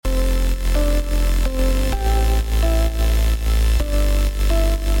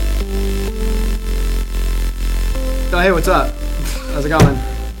hey, what's up? How's it going?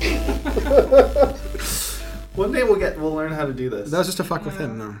 One day we'll learn how to do this. That was just to fuck with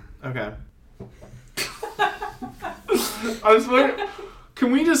him, though. Okay. I was wondering,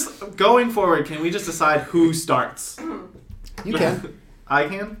 going forward, can we just decide who starts? You can. I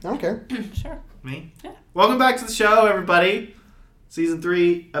can? I don't care. Sure. Me? Yeah. Welcome back to the show, everybody. Season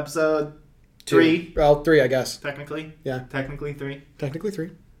 3, episode 3. Well, 3, I guess. Technically. Yeah. Technically 3. Technically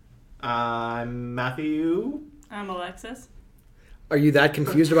 3. I'm Matthew. I'm Alexis. Are you that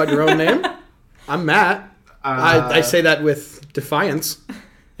confused about your own name? I'm Matt. I say that with defiance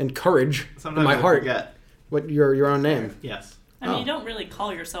and courage in my heart. Forget. What your own name? Yes. I mean, you don't really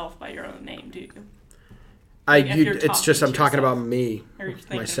call yourself by your own name, do you? It's just I'm talking about me, Or you're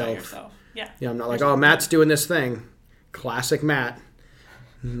thinking myself. about yourself. Yeah. Yeah, I'm not like, oh, Matt's doing this thing. Classic Matt.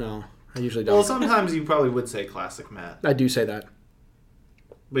 No, I usually don't. Well, sometimes you probably would say classic Matt. I do say that.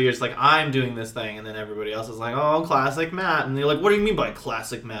 But you're just like, I'm doing this thing, and then everybody else is like, oh, classic Matt. And you're like, what do you mean by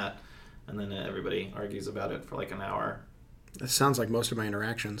classic Matt? And then everybody argues about it for like an hour. That sounds like most of my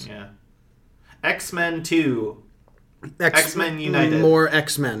interactions. Yeah. X-Men 2. X-Men United. More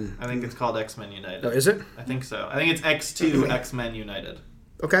X-Men. I think it's called X-Men United. Oh, is it? I think so. I think it's X2 X-Men United.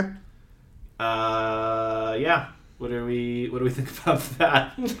 Okay. Yeah. What do we think about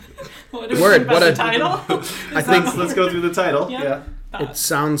that? What do we think about the title? I think let's go through the title. Yeah. it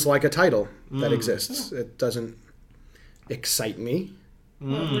sounds like a title that exists. It doesn't excite me.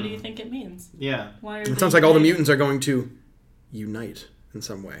 What do you think it means? Yeah. Why are It sounds like all the mutants are going to unite in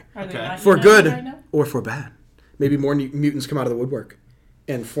some way. Are they Okay. not For united good right now? or for bad. Maybe more mutants come out of the woodwork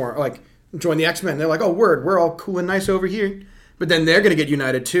and join the X-Men. They're like, oh, word, we're all cool and nice over here. But then they're going to get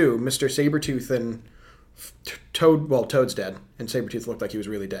united too. Mr. Sabretooth and Toad, well, Toad's dead. And Sabretooth looked like he was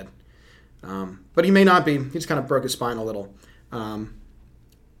really dead. But he may not be. He just kind of broke his spine a little.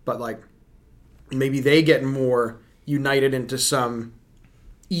 But maybe they get more united into some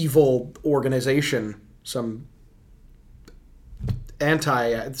evil organization, some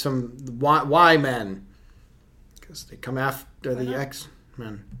Y-men, because they come after the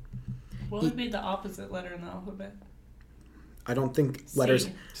X-Men. What would be the opposite letter in the alphabet? I don't think letters.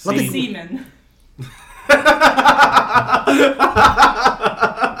 Seaman.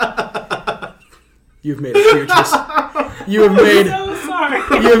 You've made a huge mistake. You have made. So sorry.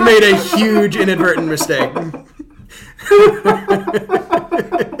 You have made a huge inadvertent mistake.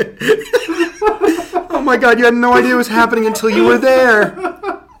 Oh my god, you had no idea what was happening until you were there.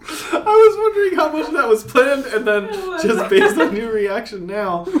 I was wondering how much that was planned, and then just based on your reaction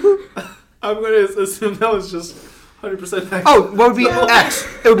now, I'm going to assume that was just 100% X. Oh, what would be X?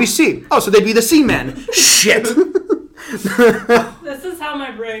 It would be C. Oh, so they'd be the C-Men. Shit. This is how my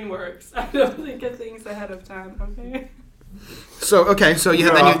brain works. I don't think of things ahead of time, okay? So you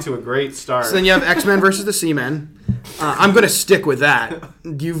have off to a great start. So then you have X-Men versus the C-Men. I'm going to stick with that.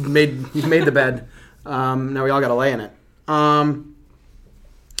 You've made the bed. Now we all got to lay in it.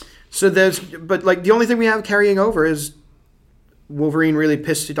 So the only thing we have carrying over is Wolverine really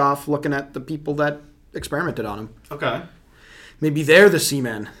pissed it off looking at the people that experimented on him. Okay. Maybe they're the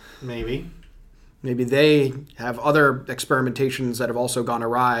C-Men. Maybe they have other experimentations that have also gone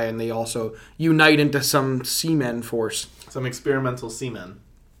awry, and they also unite into some C-Men force. Some experimental seamen.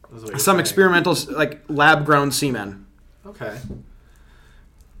 Some experimental, lab-grown seamen. Okay.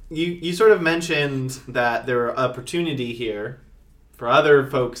 You sort of mentioned that there are opportunity here for other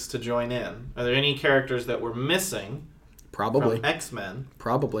folks to join in. Are there any characters that we're missing Probably. from X-Men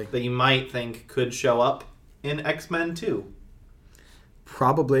Probably. that you might think could show up in X-Men 2?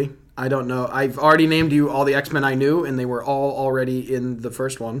 Probably. I don't know. I've already named you all the X-Men I knew, and they were all already in the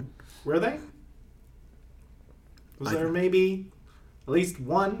first one. Were they? Was there maybe at least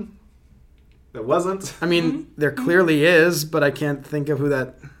one that wasn't? I mean, there clearly is, but I can't think of who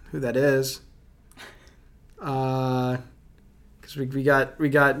that is. Because we got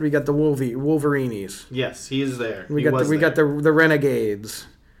the Wolverines. Yes, he is there. We got the Renegades,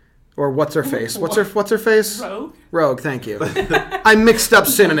 or what's her face? What's her face? Rogue. Rogue. Thank you. I mixed up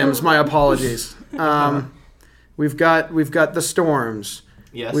synonyms. My apologies. We've got the Storms.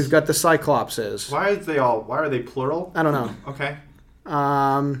 Yes. We've got the Cyclopses. Why are they plural? I don't know. Okay.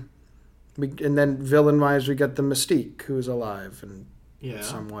 And then villain-wise, we got the Mystique, who's alive and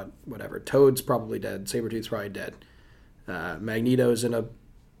somewhat whatever. Toad's probably dead. Sabretooth's probably dead. Magneto's in a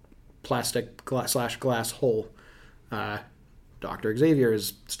plastic glass hole. Dr. Xavier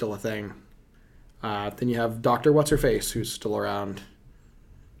is still a thing. Then you have Dr. What's-Her-Face, who's still around.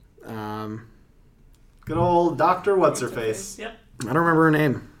 Good old Dr. What's-Her-Face. Yep. I don't remember her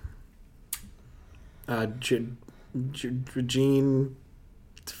name. Jean Jean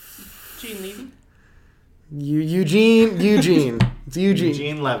Levy? Eugene. It's Eugene.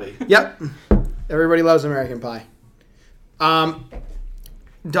 Eugene Levy. Yep. Everybody loves American Pie.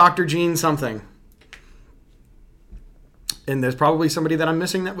 Dr. Gene something. And there's probably somebody that I'm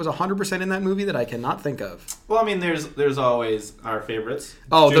missing that was 100% in that movie that I cannot think of. Well, I mean, there's always our favorites.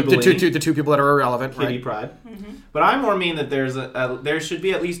 Oh, the Jubilee, two people that are irrelevant. Kitty Right? Pryde. But I more mean that there should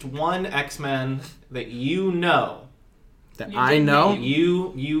be at least one X-Men that you know. That You I did know. name.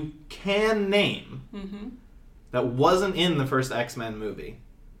 You can name that wasn't in the first X-Men movie.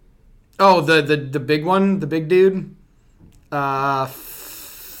 Oh, the big one, the big dude.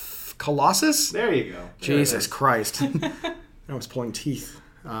 Colossus? There you go. There Jesus it is. Christ. I was pulling teeth.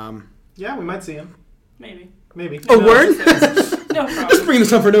 Yeah, we might see him. Maybe. Maybe. Oh, word? No Just problem. bringing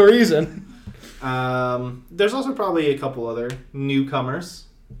this up for no reason. There's also probably a couple other newcomers.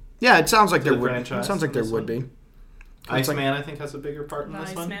 Yeah, it sounds like To there the would. It franchise sounds like in there this would one. be. Iceman, I think, has a bigger part in this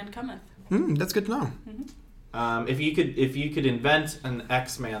Nice one. man cometh. That's good to know. If you could invent an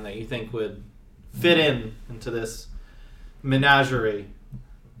X-Man that you think would fit into this menagerie,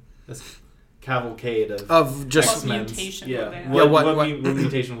 this cavalcade Of just What X-Men. mutation Yeah. would they have? What, Yeah, what- what what-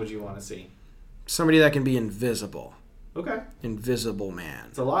 mutation would you want to see? somebody that can be invisible. Okay, Invisible man.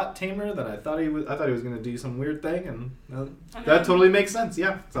 it's a lot tamer than I thought he was. I thought he was going to do some weird thing, and I that know. totally makes sense.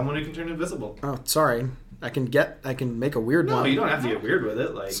 Yeah, someone who can turn invisible. Oh, sorry. I can make a weird No, one. you don't have to get weird with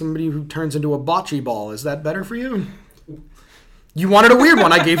it. Like Somebody who turns into a bocce ball. Is that better for you? You wanted a weird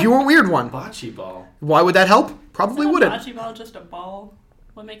one. I gave you a weird one. bocce ball. Why would that help? Probably Isn't a wouldn't. bocce ball just a ball?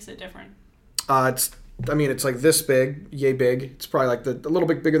 What makes it different? It's like this big, yay big. It's probably like a little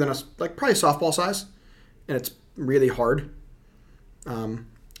bit bigger than like probably softball size, and it's really hard.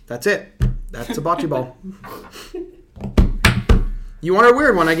 That's it. That's a bocce ball. You wanted a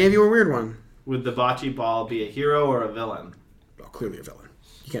weird one. I gave you a weird one. Would the bocce ball be a hero or a villain? Oh, clearly a villain.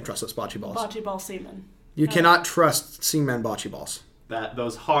 You can't trust those bocce balls. Bocce ball semen. You cannot trust seamen bocce balls.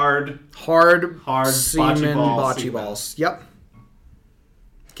 Those hard Hard bocce seamen ball bocce seamen. balls. Yep.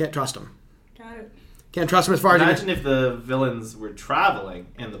 Can't trust them. Got it. Can't trust them as far as Imagine if the villains were traveling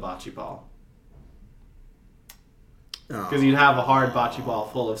in the bocce ball. Because you'd have a hard bocce ball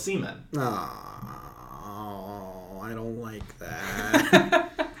full of semen. Oh, I don't like that.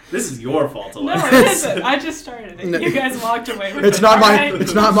 This is your fault, No, Alexis. it isn't. I just started it. No. You guys walked away with It's it. not my. alright?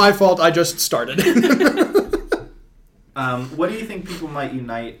 It's not my fault. I just started. What do you think people might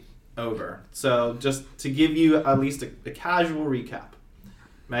unite over? So, just to give you at least a casual recap.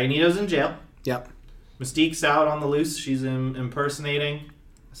 Magneto's in jail. Yep. Mystique's out on the loose. She's impersonating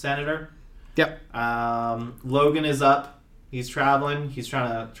a senator. Yep. Logan is up. He's traveling. He's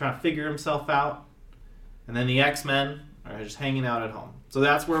trying to figure himself out. And then the X-Men are just hanging out at home. So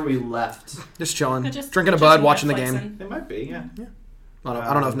that's where we left. Just chilling, Just- drinking a just bud, watching the game. Netflixing. They might be, yeah. I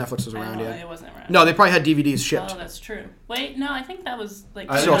don't know if Netflix was I around don't know, yet. it wasn't around. No, they probably had DVDs shipped. Oh, that's true. Wait, no, I think that was like.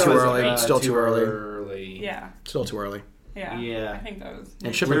 I Still think too it was, early. Still too early. Yeah, Still too early. yeah. Yeah. I think that was. And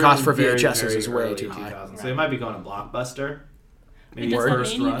maybe- shipment We're cost for very, VHSs very is way early too high. 2000s. So they might be going to Blockbuster. Maybe Does that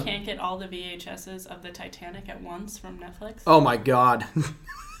first mean run. you can't get all the VHSs of the Titanic at once from Netflix? Oh my god. It'd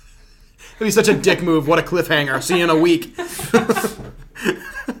be such a dick move. What a cliffhanger. See you in a week.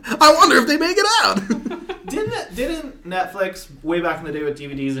 I wonder if they make it out. Didn't Netflix way back in the day with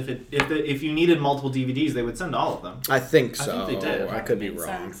DVDs? If you needed multiple DVDs, they would send all of them. I think I so. think they did. I could be Made wrong.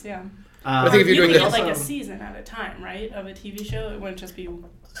 sense, yeah. I think if you're You doing could this- get like a Also- season at a time, right, of a TV show. It wouldn't just be. I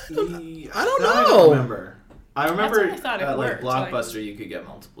don't That I know. don't remember. I remember That's how I thought it at like worked, like- Blockbuster you could get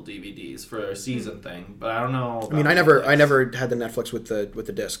multiple DVDs for a season thing, but I don't know. I mean, I never had the Netflix with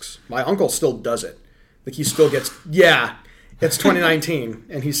the discs. My uncle still does it. Like he still gets. Yeah, it's 2019,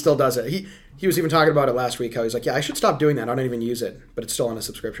 and he still does it. He was even talking about it last week. How he's like, yeah, I should stop doing that. I don't even use it, but it's still on a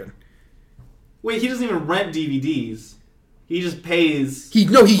subscription. Wait, he doesn't even rent DVDs. He just pays. He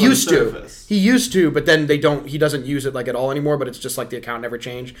for the used to. service. He used to, but then he doesn't use it like at all anymore. But it's just like the account never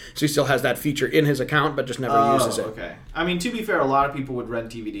changed, so he still has that feature in his account, but just never uses it. Okay. I mean, to be fair, a lot of people would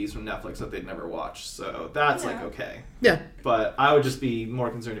rent DVDs from Netflix that they'd never watch, so that's like Yeah. okay. Yeah. But I would just be more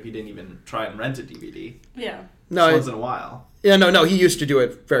concerned if he didn't even try and rent a DVD Yeah. No. once in a while. Yeah. No. He used to do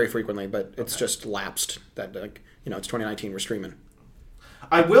it very frequently, but it's Okay. just lapsed. That it's 2019. We're streaming.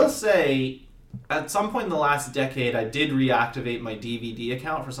 I will say, at some point in the last decade, I did reactivate my DVD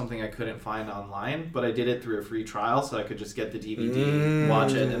account for something I couldn't find online, but I did it through a free trial, so I could just get the DVD,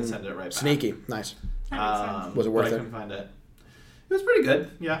 watch it, and send it right back. Sneaky. Nice. That makes sense. Was it worth but I it? couldn't find it. It was pretty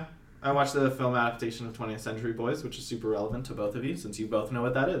good, yeah. I watched the film adaptation of 20th Century Boys, which is super relevant to both of you, since you both know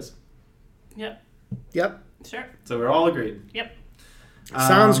what that is. Yep. Yep. Sure. So we're all agreed. Yep.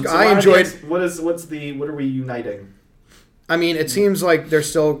 Sounds. So I why enjoyed. What are we uniting? I mean, it seems like they're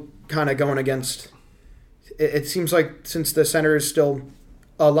still kind of going against. it seems like since the Senator is still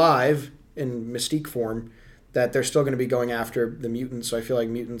alive in Mystique form, that they're still going to be going after the mutants. So I feel like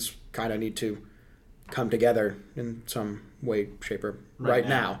mutants kind of need to come together in some way, shape, or right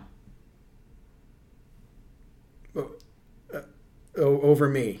now. Over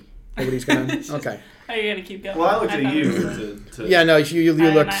me. Nobody's going to... Okay. Are you going to keep going? Well, I looked at you to... Yeah, no, you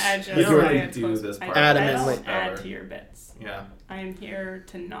looked... You don't really do this part. Adamantly. I don't add to your bits. Yeah. I am here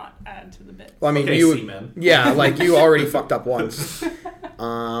to not add to the bits. Well, I mean, okay, you... Yeah, like, you already fucked up once.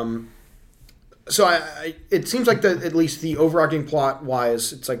 So it seems like at least the overarching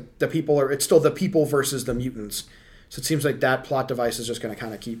plot-wise, it's like it's still the people versus the mutants. So it seems like that plot device is just going to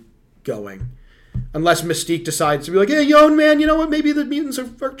kind of keep going. Unless Mystique decides to be like, hey, man, you know what? Maybe the mutants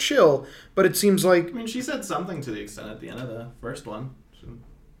are chill. But it seems like... I mean, she said something to the extent at the end of the first one.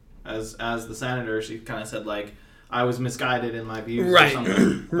 As the Senator, she kind of said, like, I was misguided in my views or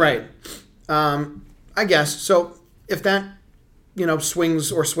something. Right. I guess. So if that,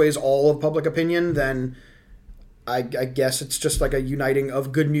 swings or sways all of public opinion, then I guess it's just like a uniting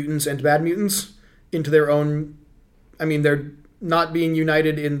of good mutants and bad mutants into their own... I mean, they're not being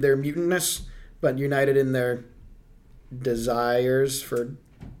united in their mutantness, but united in their desires for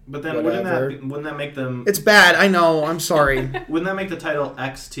But then wouldn't that make them... It's bad, I know, I'm sorry. Wouldn't that make the title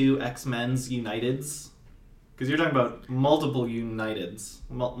X2 X-Men's Uniteds? Because you're talking about multiple Uniteds.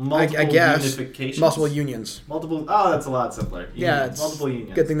 Multiple I guess. unifications. Multiple unions. Oh, that's a lot simpler. Yeah, it's multiple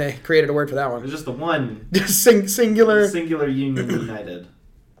unions. Good thing they created a word for that one. There's just the one. Singular. Singular union united.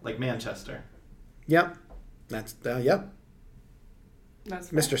 Like Manchester. Yep. That's, yep. That's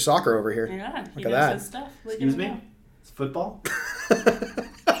Mr. Soccer over here. Yeah, he Look knows at that. his stuff. Excuse me? It's football?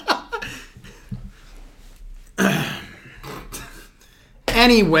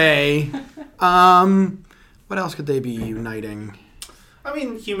 Anyway, what else could they be uniting? I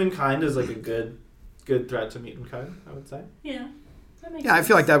mean, humankind is like a good threat to mutant kind, I would say. Yeah. That makes Yeah, I sense.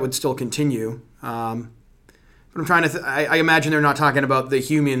 feel like that would still continue. But I'm trying to... I imagine they're not talking about the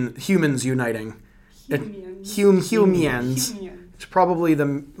humans uniting. Humans. Humans. It's probably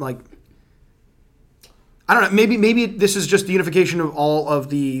the, like... I don't know. Maybe this is just the unification of all of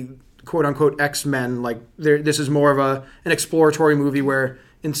the quote-unquote X-Men. Like, this is more of an exploratory movie where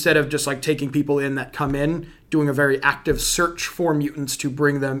instead of just, like, taking people in that come in, doing a very active search for mutants to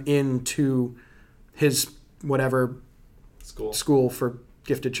bring them into his whatever school for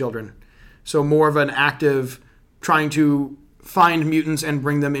gifted children. So more of an active trying to find mutants and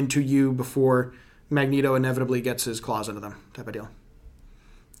bring them into you before Magneto inevitably gets his claws into them type of deal.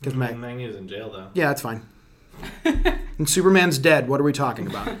 Because Magneto's in jail, though. Yeah, that's fine. And Superman's dead. What are we talking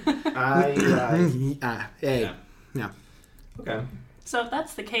about? Yeah. Okay. So if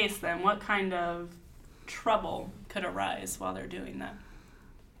that's the case, then what kind of trouble could arise while they're doing that?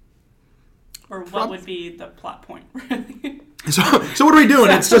 Or what would be the plot point, really? So what are we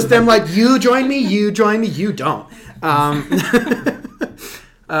doing? It's just them like, you join me, you don't. Well,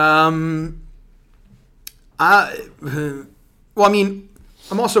 I mean,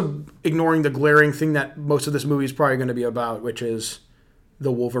 I'm also ignoring the glaring thing that most of this movie is probably going to be about, which is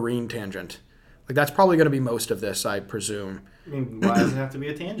the Wolverine tangent. Like, that's probably going to be most of this, I presume. I mean, why does it have to be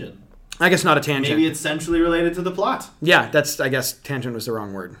a tangent? I guess not a tangent. Maybe it's centrally related to the plot. Yeah, I guess tangent was the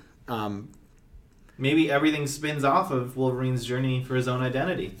wrong word. Maybe everything spins off of Wolverine's journey for his own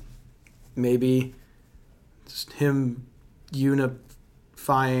identity. Maybe it's him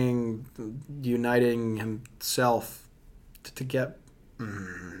uniting himself to get...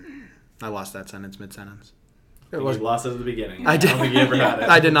 I lost that sentence mid-sentence. You lost it at the beginning. I don't think you ever had it.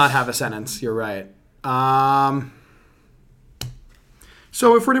 I did not have a sentence. You're right.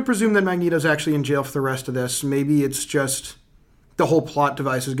 So if we're to presume that Magneto's actually in jail for the rest of this, maybe it's just the whole plot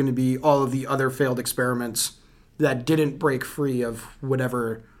device is going to be all of the other failed experiments that didn't break free of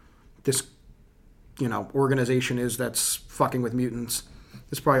whatever this, organization is that's fucking with mutants.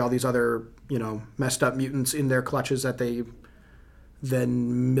 There's probably all these other, messed up mutants in their clutches that they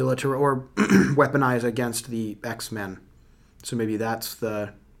then military or weaponize against the X-Men. So maybe that's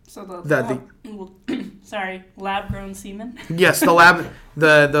the... So lab-grown semen? Yes, the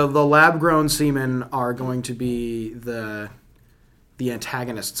lab-grown semen are going to be the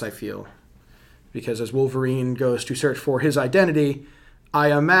antagonists, I feel. Because as Wolverine goes to search for his identity,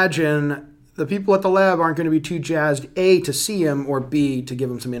 I imagine the people at the lab aren't going to be too jazzed, A, to see him, or B, to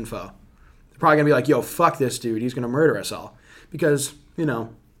give him some info. They're probably going to be like, yo, fuck this dude, he's going to murder us all. Because, he's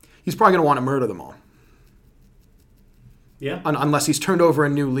probably going to want to murder them all. Yeah. Unless he's turned over a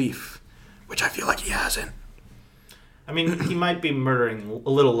new leaf, which I feel like he hasn't. I mean, he might be murdering a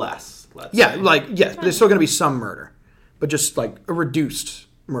little less, let's Yeah, say. but there's still going to be some murder. But just, like, a reduced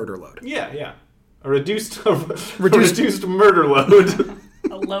murder load. Yeah. A reduced murder load.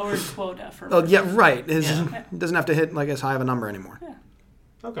 A lowered quota for. Oh yeah, right. It Yeah. doesn't have to hit like as high of a number anymore. Yeah.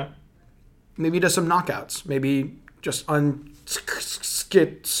 Okay. Maybe just some knockouts. Maybe just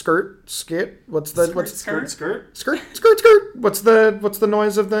skit. What's skirt? What's the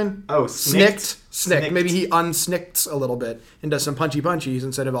noise of the snicked? Snicked. Maybe he unsnicked a little bit and does some punchy punchies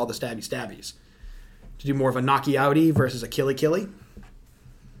instead of all the stabbies. To do more of a knocky outy versus a killy.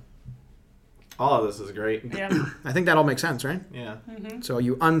 All of this is great. Yeah. I think that all makes sense, right? Yeah. Mm-hmm. So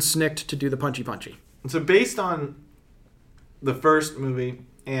you unsnicked to do the punchy. So based on the first movie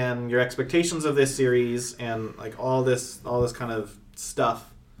and your expectations of this series and like all this kind of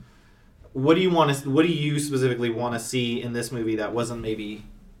stuff, what do you specifically want to see in this movie that wasn't maybe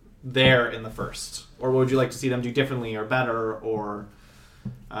there in the first? Or what would you like to see them do differently or better? Or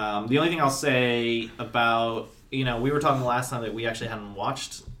the only thing I'll say about, we were talking the last time that we actually hadn't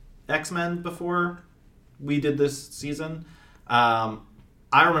watched X-Men before we did this season. I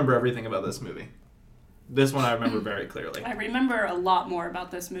remember everything about this movie. This one I remember very clearly. I remember a lot more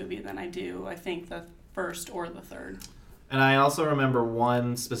about this movie than I do, I think, the first or the third. And I also remember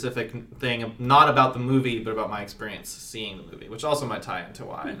one specific thing, not about the movie, but about my experience seeing the movie, which also might tie into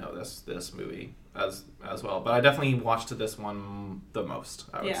why I know this movie as well. But I definitely watched this one the most,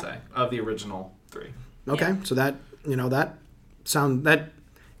 I would say, of the original three. Okay, so that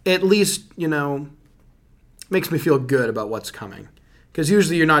at least makes me feel good about what's coming. Because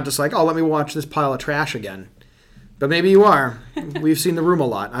usually you're not just like, oh, let me watch this pile of trash again. But maybe you are. We've seen The Room a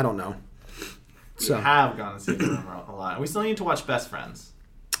lot. I don't know. We have gone to see The Room a lot. We still need to watch Best Friends.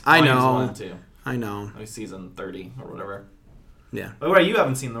 I know. Volumes 1 and 2. I know. Like season 30 or whatever. Yeah. But right, you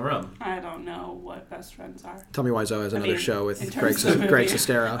haven't seen The Room. I don't know what Best Friends are. Tell me why Zoe has another show with Greg Greg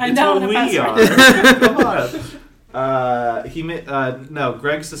Sestero. I know what the we are. Come on.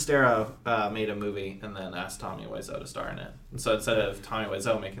 Greg Sestero made a movie and then asked Tommy Wiseau to star in it. And so instead of Tommy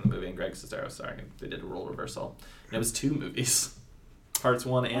Wiseau making the movie and Greg Sestero starring, they did a role reversal. And it was 2 movies, parts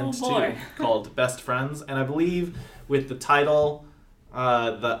 1 and 2, called Best Friends. And I believe with the title,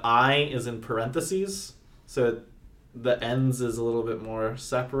 the I is in parentheses, so the ends is a little bit more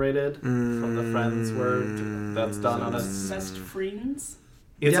separated from the friends word that's done on a Best Friends.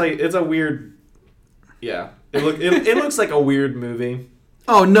 It's a weird. Yeah, it looks like a weird movie.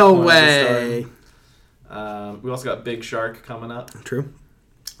 Oh no way! We also got Big Shark coming up. True.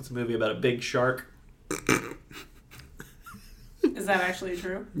 It's a movie about a big shark. Is that actually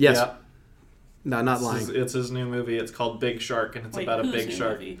true? Yes. Yeah. No, not lying. It's his new movie. It's called Big Shark, and it's about a big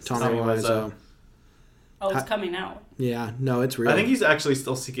shark. Tommy Wiseau. Oh, it's coming out. Yeah, no, it's real. I think he's actually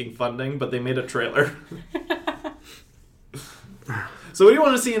still seeking funding, but they made a trailer. So what do you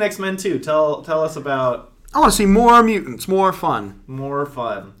want to see in X-Men 2? Tell us about... I want to see more mutants, more fun. More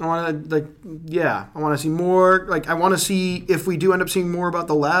fun. I want to, I want to see more, I want to see, if we do end up seeing more about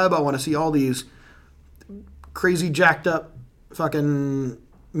the lab, I want to see all these crazy jacked up fucking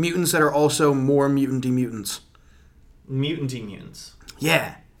mutants that are also more mutanty mutants. Mutanty mutants.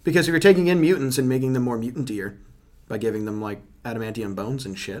 Yeah. Because if you're taking in mutants and making them more mutantier by giving them, adamantium bones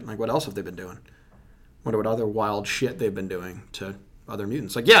and shit, what else have they been doing? Wonder what other wild shit they've been doing to other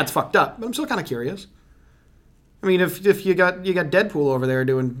mutants. It's fucked up, but I'm still kind of curious. I mean, if you got Deadpool over there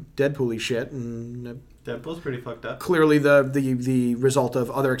doing Deadpool-y shit, and Deadpool's pretty fucked up. Clearly the result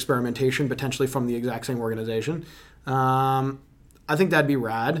of other experimentation, potentially from the exact same organization. I think that'd be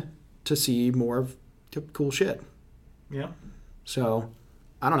rad to see more of cool shit. Yeah. So,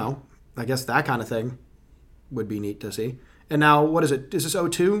 I don't know. I guess that kind of thing would be neat to see. And now, what is it? Is this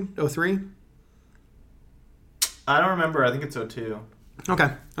 02? 03? I don't remember. I think it's 02. Okay.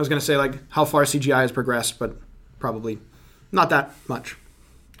 I was going to say, how far CGI has progressed, but probably not that much.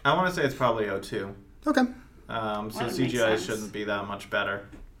 I want to say it's probably 02. Okay. So CGI shouldn't be that much better.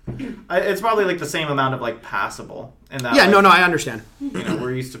 It's probably, the same amount of, passable. And that, no, I understand.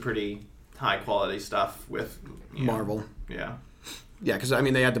 We're used to pretty high-quality stuff with... Marvel. Yeah. Yeah, because,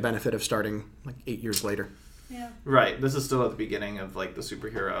 they had the benefit of starting, 8 years later. Yeah. Right. This is still at the beginning of, the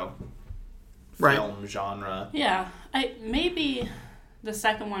superhero film genre. Yeah. Maybe the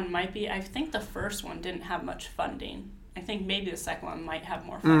second one might be... I think the first one didn't have much funding. I think maybe the second one might have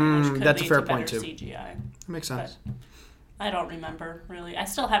more funding, which could that's lead a fair to better point, too. CGI. That makes sense. But I don't remember, really. I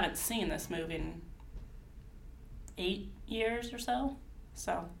still haven't seen this movie in 8 years or so.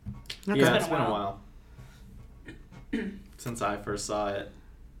 So, Okay. Yeah, it's been a while. Since I first saw it.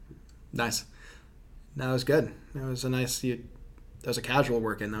 Nice. That was good. That was a nice... That was a casual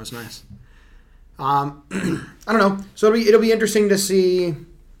work in. That was nice. I don't know. So it'll be interesting to see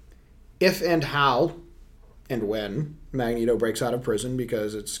if and how and when Magneto breaks out of prison,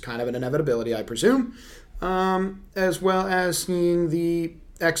 because it's kind of an inevitability, I presume. As well as seeing the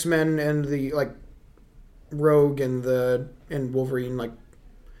X-Men and the Rogue and Wolverine,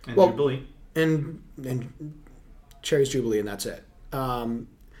 And Jubilee. and Cherry's Jubilee, and that's it.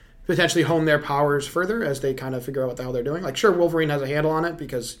 Potentially hone their powers further as they kind of figure out what the hell they're doing. Sure, Wolverine has a handle on it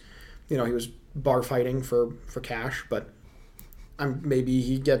because, he was bar fighting for cash, but maybe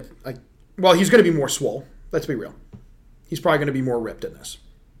he he's going to be more swole. Let's be real. He's probably going to be more ripped in this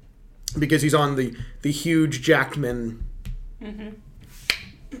because he's on the huge Jackman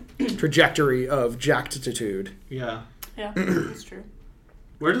trajectory of jacktitude. Yeah. Yeah, that's true.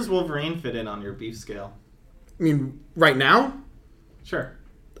 Where does Wolverine fit in on your beef scale? I mean, right now, Sure.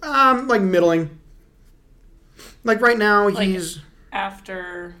 Middling. Right now, he's...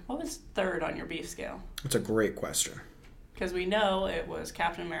 After, what was third on your beef scale? That's a great question. Because we know it was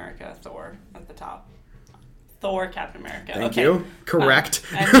Captain America, Thor at the top. Thor, Captain America. Thank okay. you. Correct.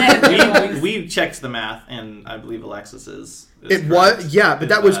 And then we checked the math, and I believe Alexis is It correct. was, yeah, but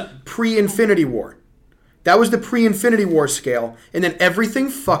that was pre-Infinity War. That was the pre-Infinity War scale, and then everything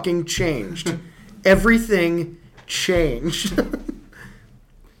fucking changed. Everything changed.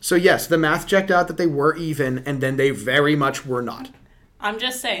 So yes, the math checked out that they were even, and then they very much were not. I'm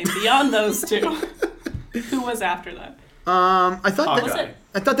just saying, beyond those two, who was after that? I thought Was that, it?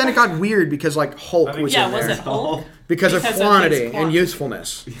 I thought then it got weird because Hulk was Yeah, in was there it Hulk? because of Because of quantity his and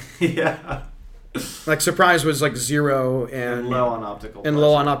usefulness. Yeah. Surprise was 0 And low on optical. and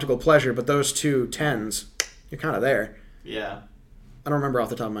low on optical pleasure, but those two tens, you're kind of there. Yeah. I don't remember off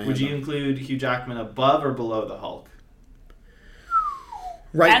the top of my head. Would you though. include Hugh Jackman above or below the Hulk?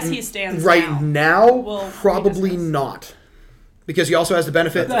 Right, As he stands right now, now, we'll probably rediscuss. not, because he also has the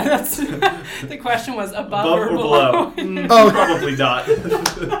benefit. That's, the question was above, Above or or below. below? Oh. Probably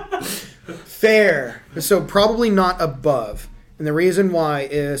not. Fair. So probably not above. And the reason why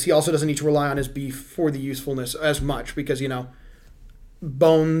is he also doesn't need to rely on his beef for the usefulness as much because,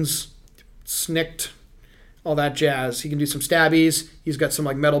 bones, snicked, all that jazz. He can do some stabbies. He's got some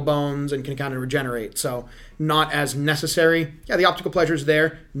metal bones and can kind of regenerate. So not as necessary. Yeah, the optical pleasure's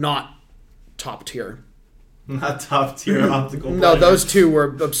there. Not top tier. Not top tier optical. No, pleasure. those two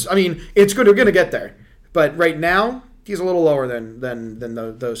were. I mean, it's good. We're gonna get there, but right now he's a little lower than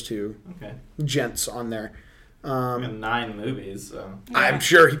those two Okay. gents on there. And 9 movies, so. I'm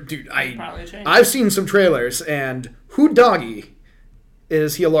sure, dude. Probably change. I've seen some trailers, and who doggy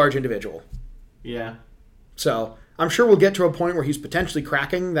is he a large individual? Yeah. So I'm sure we'll get to a point where he's potentially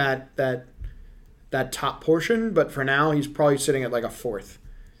cracking that top portion, but for now he's probably sitting at a fourth.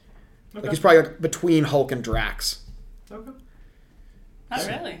 Okay. He's probably between Hulk and Drax. Okay. Not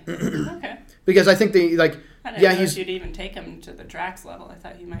really. Okay. Because I think I didn't yeah, know he's. if you'd even take him to the Drax level. I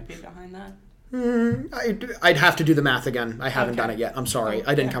thought he might be behind that. I'd have to do the math again. I haven't Okay. done it yet. I'm sorry. Oh,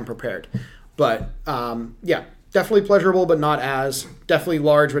 I didn't yeah. come prepared. But, yeah, definitely pleasurable, but not as. Definitely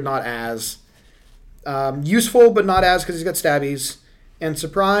large, but not as. Useful, but not as, because he's got stabbies. And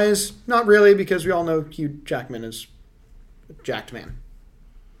surprise, not really, because we all know Hugh Jackman is a jacked man.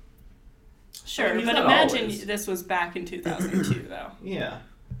 Sure, he's but not imagine always. this was back in 2002, though. Yeah.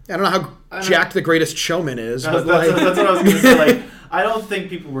 I don't know how I don't- jacked the Greatest Showman is. That's, But that's what I was going to say. I don't think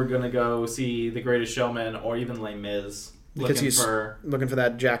people were going to go see The Greatest Showman or even Les Mis because looking he's for... looking for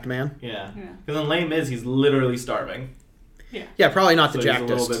that jacked man. Yeah. Yeah. Because in Les Mis, he's literally starving. Yeah, probably not So the he's a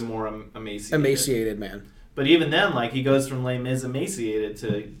little bit jackedest. more emaciated. Emaciated man. But even then, he goes from Les Mis emaciated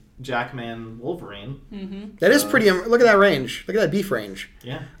to Jackman Wolverine. Mm-hmm. That is pretty. Look at that range. Look at that beef range.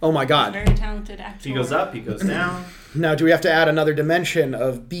 Yeah. Oh my god. Very talented actor. He goes up, he goes down. Now, do we have to add another dimension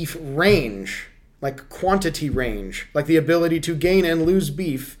of beef range, like quantity range, like the ability to gain and lose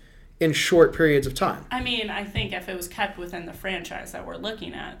beef in short periods of time? I mean, I think if it was kept within the franchise that we're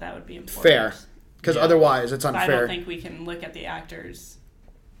looking at, that would be important. Fair, because Yeah. otherwise it's But I unfair. don't think we can look at the actors.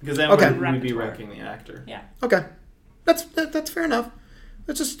 Because then Okay. we'd be Repertoire. ranking the actor. Yeah. Okay, that's fair enough.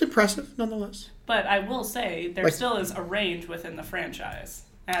 It's just impressive, nonetheless. But I will say there Like- still is a range within the franchise.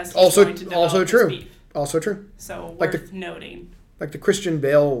 As he's Also- going to develop also his true. beef. Also true. So Like worth noting. Like the Christian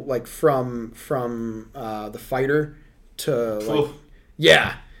Bale, from the Fighter to Oof.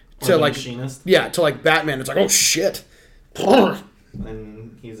 yeah, Or to the like Machinist. yeah, to Batman. It's oh shit.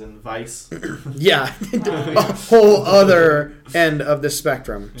 And he's in Vice. Yeah, a whole other end of the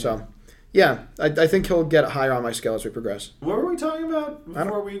spectrum. So, yeah, I think he'll get higher on my scale as we progress. What were we talking about I don't-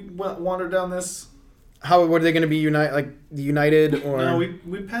 before we wandered down this? What are they going to be the United or No,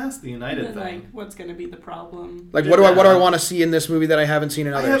 we passed the United And then, thing. what's going to be the problem? what do I want to see in this movie that I haven't seen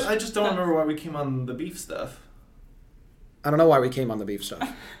in others? I just don't remember why we came on the beef stuff. I don't know why we came on the beef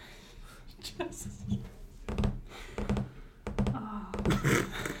stuff. Just-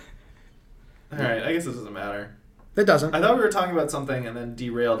 All right, I guess it doesn't matter. It doesn't. I thought we were talking about something and then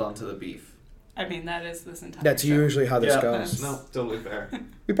derailed onto the beef. I mean, that is this entire That's show. usually how this goes. No, totally fair.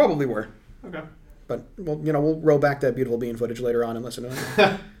 We probably were. Okay. But, we'll roll back that beautiful bean footage later on and listen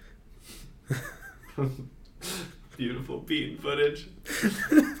to it. Beautiful bean footage.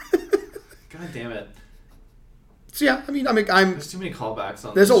 God damn it. So, yeah, I'm... There's too many callbacks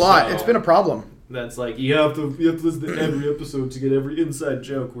on There's this a lot. show. It's been a problem. That's like you have to listen to every episode to get every inside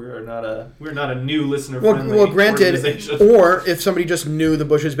joke. We're not a new listener friendly Well, granted, organization. or if somebody just knew the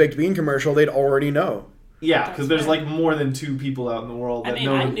Bush's Baked Bean commercial, they'd already know. Yeah, because there's like more than 2 people out in the world that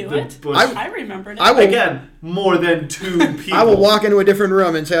know I knew the it. Bush. I remembered it. I will- Again, more than 2 people. I will walk into a different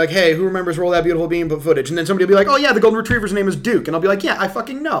room and say, like, hey, who remembers Roll That Beautiful Bean footage? And then somebody will be like, oh, yeah, the Golden Retriever's name is Duke. And I'll be like, yeah, I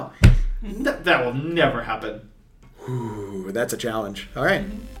fucking know. That will never happen. Ooh, that's a challenge. All right.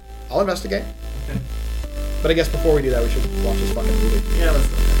 I'll investigate. But I guess before we do that, we should watch this fucking movie. Yeah, let's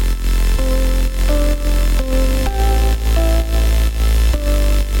do that.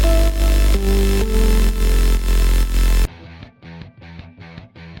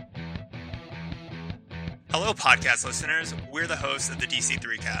 Hello, podcast listeners. We're the hosts of the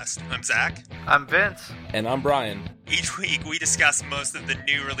DC3 Cast. I'm Zach. I'm Vince. And I'm Brian. Each week, we discuss most of the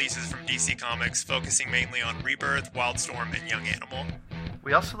new releases from DC Comics, focusing mainly on Rebirth, Wildstorm, and Young Animal.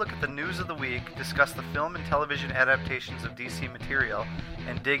 We also look at the news of the week, discuss the film and television adaptations of DC material,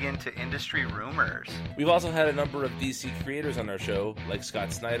 and dig into industry rumors. We've also had a number of DC creators on our show, like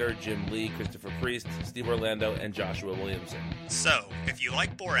Scott Snyder, Jim Lee, Christopher Priest, Steve Orlando, and Joshua Williamson. So, if you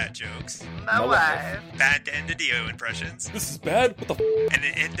like Borat jokes, My wife. Bad Dio impressions, This is bad? What the and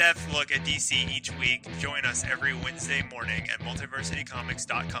an in-depth look at DC each week, join us every Wednesday morning at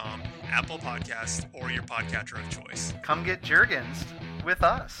multiversitycomics.com, Apple Podcasts, or your podcatcher of choice. Come get Jurgens with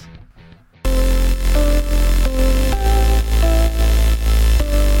us.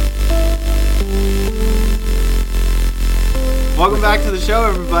 Welcome back to the show,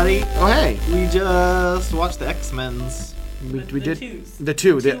 everybody. Oh, hey. We just watched the X-Men's. We The did twos. the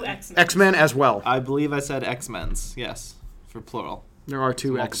two. Two The X-Men. X-Men as well. I believe I said X-Men's. Yes, for plural. There are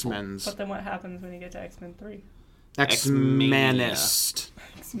 2 multiple. X-Men's. But then what happens when you get to X-Men 3? X-Manist.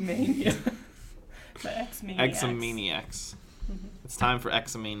 X-Mania. The X-Maniacs. X-Maniacs. It's time for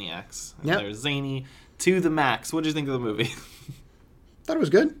X-Maniacs. And Yep. They're zany to the max. What did you think of the movie? Thought it was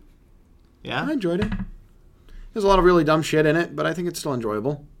good. Yeah? I enjoyed it. There's a lot of really dumb shit in it, but I think it's still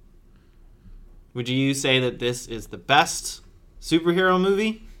enjoyable. Would you say that this is the best superhero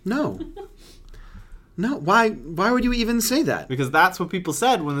movie? No. No, why would you even say that? Because that's what people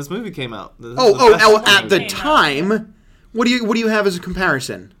said when this movie came out. This is the Oh, best at the movie. time, what do you have as a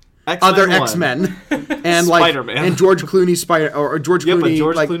comparison? X-Men Other 1. X-Men and like Spider-Man. and George Clooney or George Yeah, Clooney but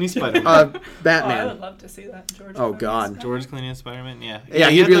George like Clooney Spider-Man. Oh, I would Batman. love to see that. George Oh, Clooney God. Spider-Man. George Clooney and Spider-Man, yeah. Yeah,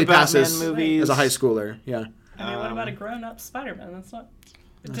 you he had really the Batman passes movies. as a high schooler. Yeah. I mean, what about a grown-up Spider-Man? That's not...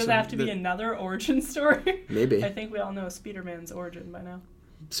 Does it So have to be the- another origin story? Maybe. I think we all know Spider-Man's origin by now.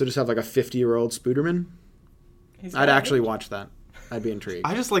 So just have like a 50-year-old Spooderman? He's I'd got actually age. watch that. I'd be intrigued.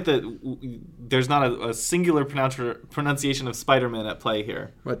 I just like that there's not a singular pronunciation of Spider-Man at play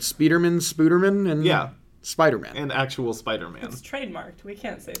here. What, Spooderman, and Yeah. Spider-Man. And actual Spider-Man. It's trademarked. We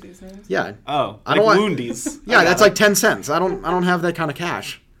can't say these names. Yeah. Oh, I like don't want- Woundies. Yeah, that's like 10 cents. I don't have that kind of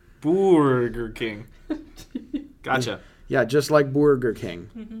cash. Burger King. Gotcha. Yeah, just like Burger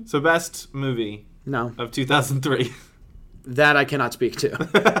King. So best movie No, of 2003. that I cannot speak to.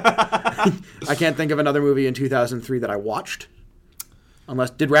 I can't think of another movie in 2003 that I watched.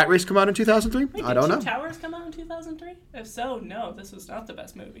 Unless, did Rat Race come out in 2003? Wait, I don't did know. Two Towers come out in 2003? If so, no, this was not the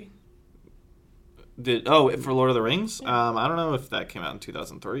best movie. For Lord of the Rings? I don't know if that came out in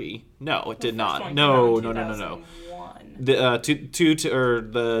 2003. No, it did The first not. one No. came out in 2001.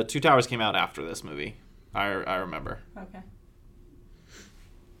 The Two Towers came out after this movie. I remember. Okay.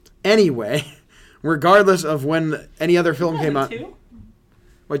 Anyway, regardless of when any other film came out. 2002?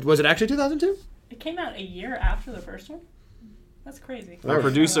 Wait, was it actually 2002? It came out a year after the first one? That's crazy. Our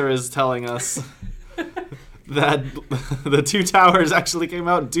producer is telling us that the Two Towers actually came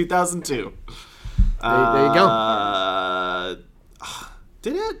out in 2002. There you go.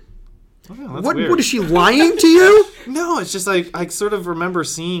 Did it? Oh, that's weird. What is she lying to you? No, it's just like I sort of remember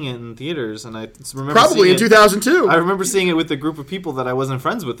seeing it in theaters, and I remember Probably seeing in 2002. I remember seeing it with a group of people that I wasn't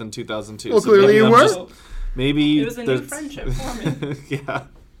friends with in 2002. Well, so clearly maybe you I'm were. just- maybe It was a new the- friendship for me. Yeah.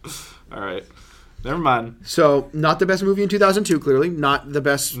 All right. Never mind. So, not the best movie in 2002, clearly. Not the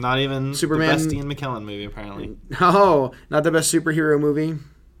best... Not even Superman- the best Ian McKellen movie, apparently. No, not the best superhero movie.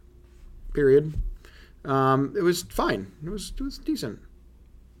 Period. It was fine. It was decent.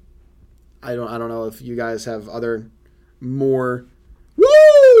 I don't know if you guys have other more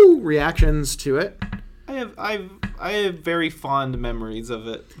woo reactions to it. I have very fond memories of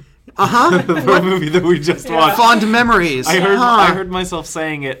it. The movie that we just watched. Fond memories. I heard myself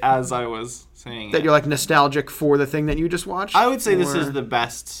saying it as I was saying that it. you're like nostalgic for the thing that you just watched. I would say this is the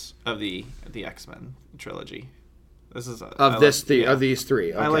best of the X-Men trilogy. This is of these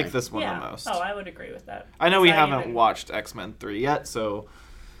three. Okay. I like this one the most. Oh, I would agree with that. I know we haven't watched X-Men 3 yet, so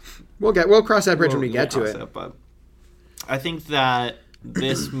we'll cross that bridge when we get to it. But I think that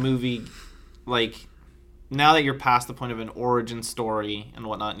this movie, like, now that you're past the point of an origin story and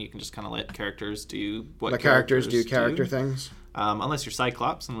whatnot, and you can just kind of let characters do what characters do character things. Unless you're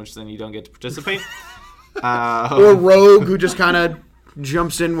Cyclops, in which then you don't get to participate. Or Rogue, who just kind of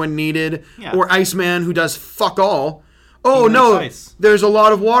jumps in when needed. Yeah. Or Iceman, who does fuck all. Oh, no, there's a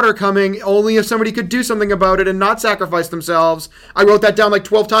lot of water coming. Only if somebody could do something about it and not sacrifice themselves. I wrote that down like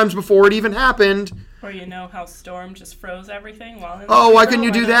 12 times before it even happened. Or you know how Storm just froze everything while in the why couldn't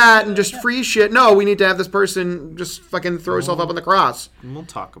you do that and just freeze shit? No, we need to have this person just fucking throw herself up on the cross. We'll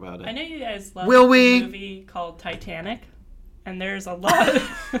talk about it. I know you guys love a movie called Titanic, and there's a lot of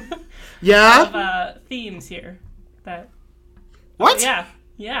themes here. What?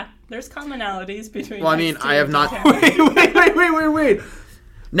 Yeah. There's commonalities between. Well, I mean, I have not. Wait.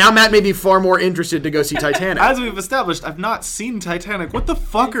 Now Matt may be far more interested to go see Titanic. As we've established, I've not seen Titanic. What the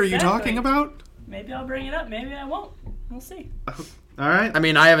fuck are you talking about? Maybe I'll bring it up. Maybe I won't. We'll see. All right. I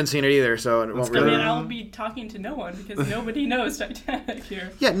mean, I haven't seen it either, so it won't really. I mean, I'll be talking to no one because nobody knows Titanic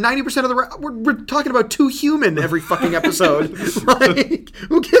here. Yeah, 90% of the we're talking about Too Human every fucking episode. Like,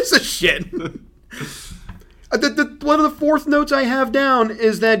 who gives a shit? One of the fourth notes I have down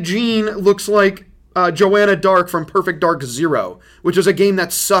is that Jean looks like Joanna Dark from Perfect Dark Zero, which was a game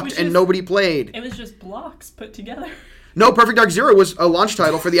that sucked and nobody played. It was just blocks put together. No, Perfect Dark Zero was a launch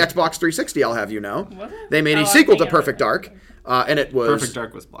title for the Xbox 360, I'll have you know. Was it? They made a sequel to Perfect Dark, and it was... Perfect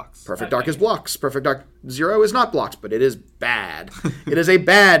Dark was blocks. Perfect Dark is blocks. Perfect Dark Zero is not blocks, but it is bad. It is a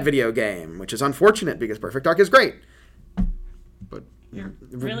bad video game, which is unfortunate because Perfect Dark is great. But You're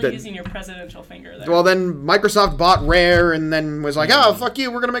really using your presidential finger there. Well, then Microsoft bought Rare and then was like, oh, fuck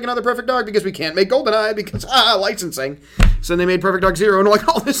you, we're going to make another Perfect Dark because we can't make GoldenEye because, licensing. So then they made Perfect Dark Zero and we're like,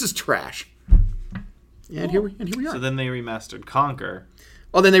 oh, this is trash. And here we are. So then they remastered Conquer.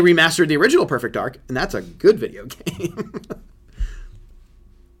 Well, then they remastered the original Perfect Dark, and that's a good video game.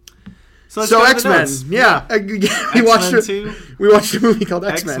 So X-Men, yeah. We watched a movie called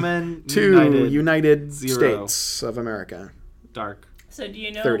X-Men 2 United States of America. Dark. So do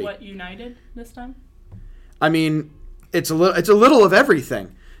you know 30. what united this time? I mean, it's a little of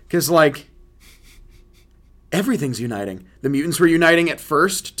everything, because like everything's uniting. The mutants were uniting at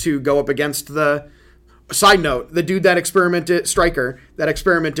first to go up against the. Side note: the dude that experimented, Stryker, that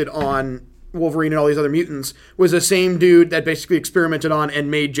experimented on Wolverine and all these other mutants, was the same dude that basically experimented on and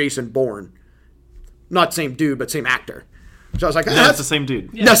made Jason Bourne. Not same dude, but same actor. So I was like, that's the same dude.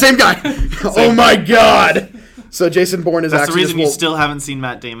 Yeah. No, same guy. Oh my god! So Jason Bourne is that's actually... That's the reason you still haven't seen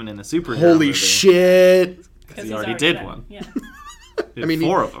Matt Damon in a superhero Holy movie. Shit! Because he already did one. Yeah. I mean,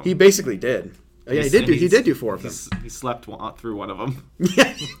 4 of them. He basically did. Yeah, he did do 4 of them. He slept through one of them.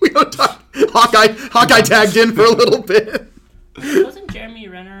 Yeah, we don't talk. Hawkeye tagged in for a little bit. Wasn't Jeremy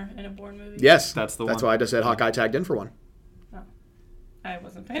Renner in a Bourne movie? Yes, that's the one. That's why I just said Hawkeye tagged in for one. Oh, I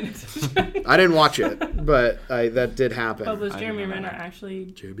wasn't paying attention. I didn't watch it, but that did happen. But was Jeremy Renner actually?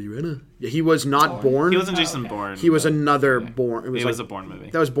 Jeremy Renner. Yeah, he was not Bourne. He wasn't Jason Bourne. He was another Bourne. It was a Bourne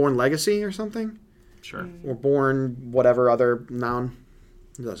movie. That was Bourne Legacy or something. Sure. Or Bourne whatever other noun.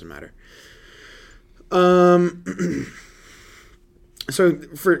 It doesn't matter. So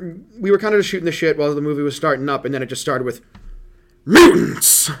we were kind of just shooting the shit while the movie was starting up, and then it just started with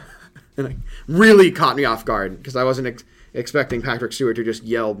mutants, and it really caught me off guard because I wasn't expecting Patrick Stewart to just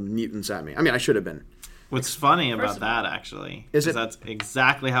yell mutants at me. I mean, I should have been. What's funny about that actually is that's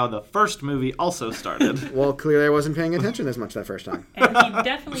exactly how the first movie also started. Well, clearly I wasn't paying attention as much that first time. And he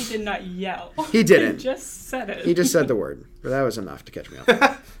definitely did not yell. He didn't. He just said it. He just said the word, but that was enough to catch me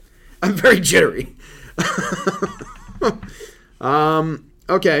off. I'm very jittery.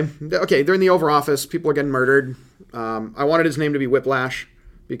 Okay, they're in the Oval Office. People are getting murdered. I wanted his name to be Whiplash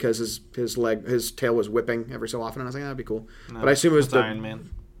because his tail was whipping every so often, and I was like, that'd be cool. No, but I assume it was Iron Man.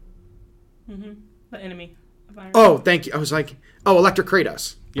 Mm-hmm. The enemy of Iron Man. Oh, thank you. I was like, Electric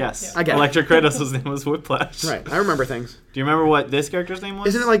Kratos. Yes, yeah. I get Electric Kratos' name was Whiplash. Right, I remember things. Do you remember what this character's name was?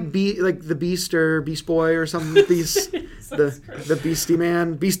 Isn't it like the Beast or Beast Boy or something? the Beastie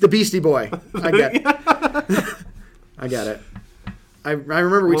Man, the Beastie Boy. I get it. I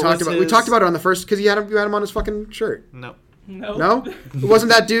remember we talked about it on the first because you had him on his fucking shirt. No. No? It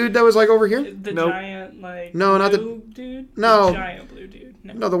wasn't that dude that was like over here? The giant no, not blue dude? No. The giant blue dude.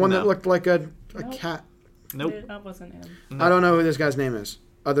 No, the one that No. looked like a Nope. cat. Nope. That wasn't him. I don't know who this guy's name is,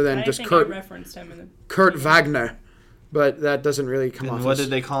 other than I just think Kurt I referenced him in the. Kurt Wagner. But that doesn't really come And off. what as, did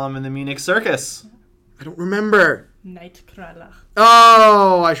they call him in the Munich Circus? I don't remember. Nightcrawler.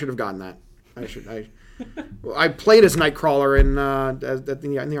 Oh, I should have gotten that. I played as Nightcrawler in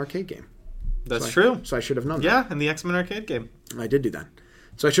the arcade game. That's So true. So I should have known that. Yeah, in the X-Men arcade game. I did do that.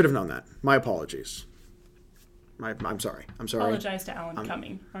 So I should have known that. My apologies. I'm sorry. I'm sorry. Apologize to Alan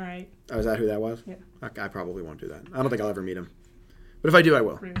Cumming. All right. Oh, is that who that was? Yeah. I probably won't do that. I don't think I'll ever meet him. But if I do, I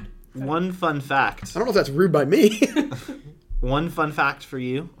will. Rude. One fun fact. I don't know if that's rude by me. One fun fact for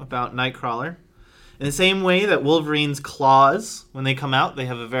you about Nightcrawler. In the same way that Wolverine's claws, when they come out, they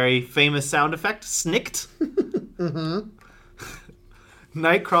have a very famous sound effect, snicked.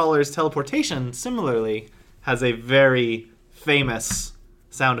 Nightcrawler's teleportation, similarly, has a very famous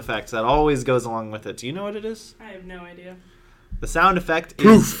sound effect that always goes along with it. Do you know what it is? I have no idea. The sound effect is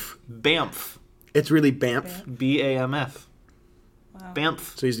Poof. Bamf. It's really Bamf. B-A-M-F. Wow.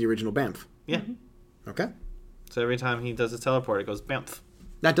 Bamf. So he's the original Bamf. Yeah. Okay. So every time he does his teleport, it goes Bamf.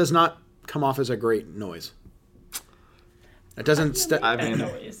 That does not come off as a great noise. It doesn't. I That mean-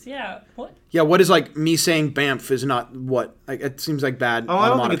 noise. Yeah. What? Yeah, what is like me saying Bamf is not what? Like, it seems like bad Oh, I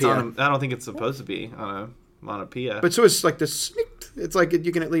don't think it's onomatopoeia. I don't think it's supposed to be on a onomatopoeia. But so it's like the snicked. It's like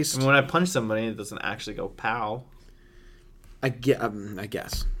you can at least. I mean, when I punch somebody, it doesn't actually go pow. I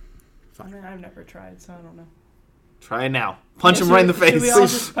guess. I mean, I've never tried, so I don't know. Try it now. Punch Yeah, him right in the should face. we all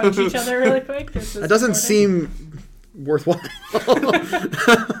just punch each other really quick? That doesn't seem worthwhile.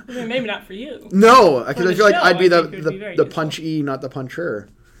 I mean, maybe not for you. No, because For I the feel like show, I'd be I the think it would be very the useful. punchee, not the puncher.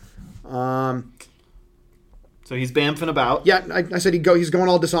 So he's bamfing about. Yeah, I said he's going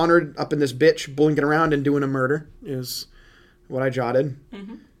all dishonored up in this bitch, blinking around and doing a murder is what I jotted.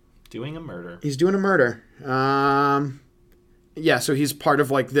 Doing a murder. He's doing a murder. Yeah, so he's part of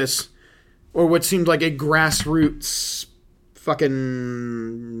like this, or what seemed like a grassroots fucking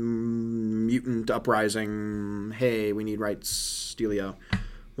mutant uprising. Hey, we need rights, Steelio.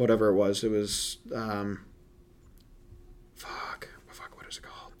 Whatever it was. It was, fuck, what is it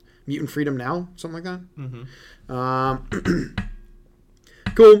called? Mutant Freedom Now? Something like that?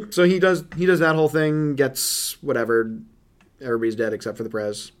 Cool. So he does that whole thing, gets whatever. Everybody's dead except for the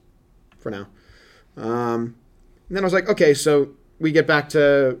Prez. For now. And then I was like, okay, so we get back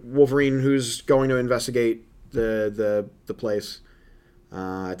to Wolverine, who's going to investigate the place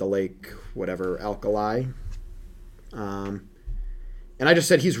at the lake, whatever, Alkali. And I just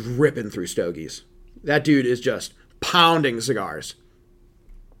said he's ripping through stogies. That dude is just pounding cigars.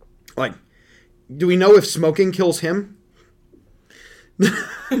 Like, do we know if smoking kills him?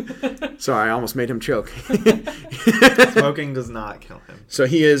 Sorry, I almost made him choke. Smoking does not kill him. So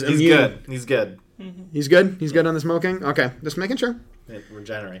he is He's immune. good. He's good. He's good? He's good on the smoking? Okay, just making sure. It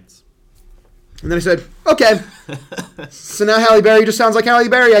regenerates. And then I said, okay. So now Halle Berry just sounds like Halle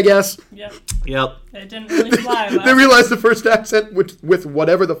Berry, I guess. Yep. Yep. It didn't really fly. They realized the first accent with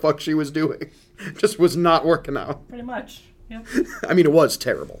whatever the fuck she was doing just was not working out. Pretty much. Yep. I mean, it was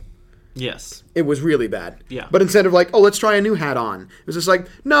terrible. Yes. It was really bad. Yeah. But instead of like, oh, let's try a new hat on, it was just like,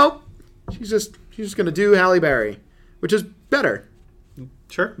 no, she's just gonna do Halle Berry, which is better.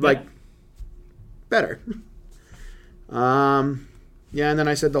 Sure. Like, better. Yeah, and then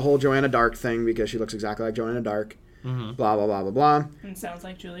I said the whole Joanna Dark thing because she looks exactly like Joanna Dark. Blah, blah, blah, blah, blah. And sounds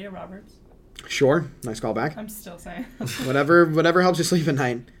like Julia Roberts. Sure. Nice callback. I'm still saying. Whatever helps you sleep at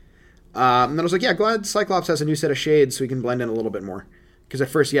night. And then I was like, yeah, glad Cyclops has a new set of shades so he can blend in a little bit more. Because at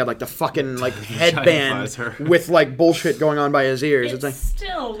first he had like the fucking like headband visor. with like bullshit going on by his ears. It's It's like,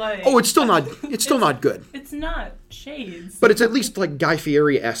 still like. oh, it's still not good. It's not shades. But it's at least like Guy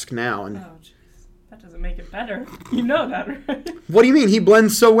Fieri-esque now. And Oh, jeez. That doesn't make it better. You know that, right? what do you mean? He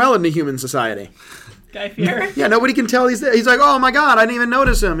blends so well into human society. Guy Fieri. Yeah, nobody can tell he's there. He's like, oh my god, I didn't even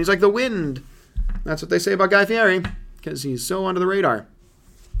notice him. He's like the wind. That's what they say about Guy Fieri because he's so under the radar.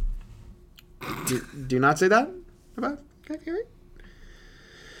 Do you not say that about Guy Fieri?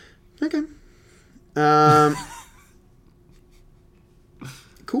 Okay.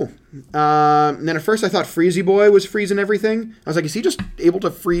 Cool. And then at first I thought Freezy Boy was freezing everything. I was like, is he just able to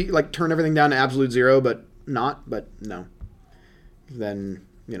turn everything down to absolute zero, but not? But no. Then,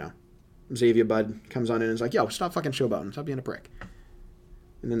 Xavier Bud comes on in and is like, yo, stop fucking showboating. Stop being a prick.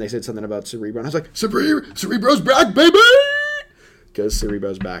 And then they said something about Cerebro. And I was like, Cerebro's back, baby! Because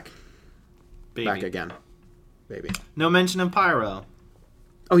Cerebro's back. Baby. Back again. Baby. No mention of Pyro.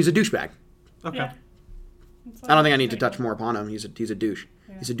 Oh, he's a douchebag. Okay. Yeah. I don't think I need to touch more upon him. He's a douche.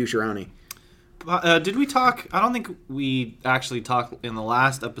 Yeah. He's a doucheroni. Did we talk? I don't think we actually talked in the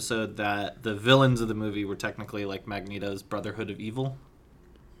last episode that the villains of the movie were technically like Magneto's Brotherhood of Evil.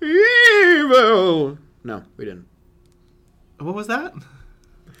 Evil. No, we didn't. What was that?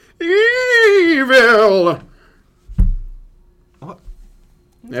 Evil. What?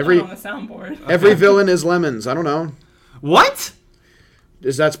 Every on the soundboard. every villain is lemons. I don't know. What?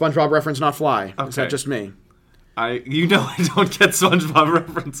 Is that SpongeBob reference not fly? Is Okay. that just me? I don't get SpongeBob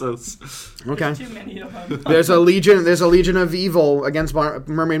references. Okay. Too many of them. There's a legion of evil against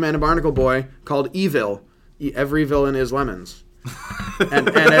Mermaid Man and Barnacle Boy called Evil. Every villain is lemons. and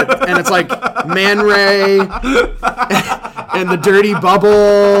it's like Man Ray and the Dirty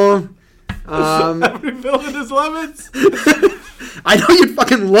Bubble. Every villain is lemons. I know you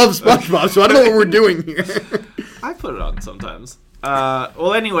fucking love SpongeBob, so I don't know what we're doing here. I put it on sometimes.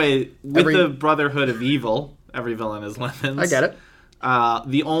 Well, anyway, with the Brotherhood of Evil, every villain is lemons. I get it.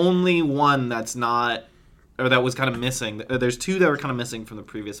 The only one that's not, or that was kind of missing, there's two that were kind of missing from the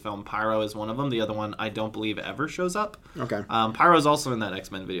previous film. Pyro is one of them. The other one I don't believe ever shows up. Okay. Pyro's also in that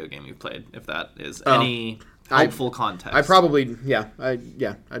X-Men video game you played, if that is any helpful context. I'd probably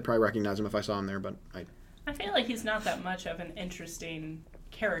recognize him if I saw him there, but I feel like he's not that much of an interesting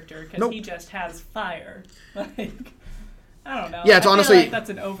character because Nope. he just has fire. Like, I don't know. Yeah, it's I feel honestly- like that's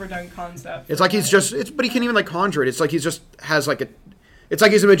an overdone concept. it's like he's just but he can't even like conjure it. It's like he's just has like it's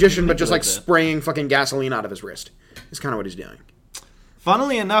like he's a magician but just like Manipulates it. spraying fucking gasoline out of his wrist. It's kind of what he's doing.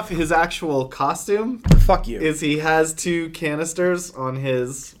 Funnily enough, his actual costume Fuck you. is he has two canisters on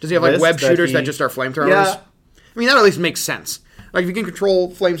his Does he have like wrist web shooters that he- just are flamethrowers? Yeah. I mean, that at least makes sense. Like, if you can control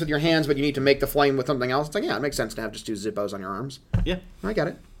flames with your hands, but you need to make the flame with something else, it's like, yeah, it makes sense to have just two Zippos on your arms. Yeah. I get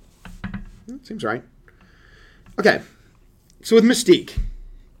it. Seems right. Okay. So with Mystique,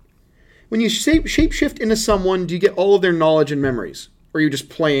 when you shapeshift into someone, do you get all of their knowledge and memories? Or are you just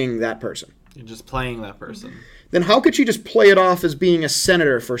playing that person? You're just playing that person. Then how could she just play it off as being a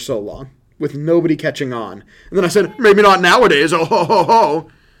senator for so long, with nobody catching on? And then I said, maybe not nowadays, oh ho ho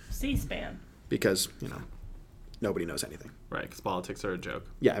ho. C-SPAN. Because, nobody knows anything. Right, because politics are a joke.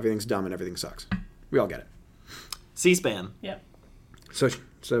 Yeah, everything's dumb and everything sucks. We all get it. C-SPAN. Yep. So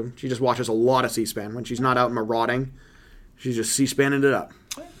she just watches a lot of C-SPAN. When she's not out marauding, she's just C-SPANning it up.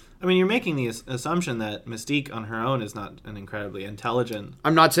 I mean, you're making the assumption that Mystique on her own is not an incredibly intelligent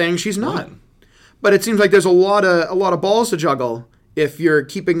I'm not saying she's not, woman. but it seems like there's a lot of balls to juggle if you're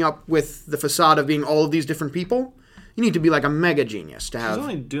keeping up with the facade of being all of these different people. You need to be like a mega genius to She's have.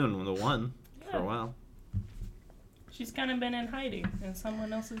 only doing the one for a while. She's kind of been in hiding in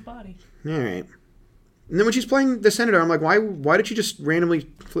someone else's body. All right. And then when she's playing the senator, I'm like, why did she just randomly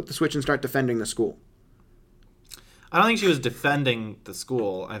flip the switch and start defending the school? I don't think she was defending the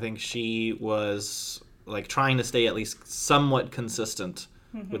school. I think she was like trying to stay at least somewhat consistent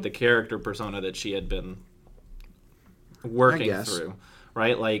with the character persona that she had been working guess. through.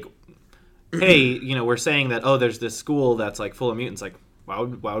 Right? Like, hey, we're saying that, there's this school that's like full of mutants. Like, why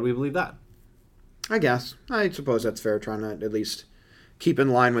would we believe that? I guess. I suppose that's fair, trying to at least keep in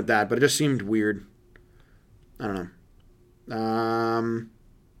line with that, but it just seemed weird. I don't know.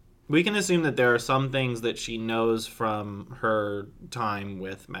 We can assume that there are some things that she knows from her time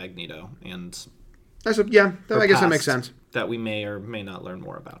with Magneto and I guess that makes past sense. that we may or may not learn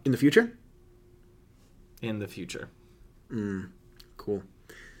more about In the future? in the future. Cool.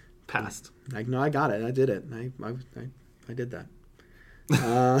 Past. I got it. I did it. I did that.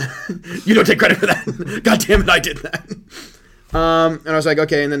 You don't take credit for that. God damn it, I did that. And I was like,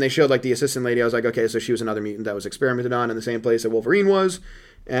 okay. And then they showed like the assistant lady. I was like, okay, so she was another mutant that was experimented on in the same place that Wolverine was.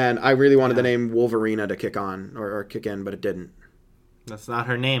 And I really wanted the name Wolverina to kick on or kick in, but it didn't. That's not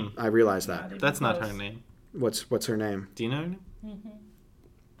her name. I realized that. That's not her name. What's her name? Do you know her name?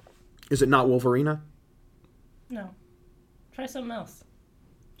 Is it not Wolverina? No. Try something else.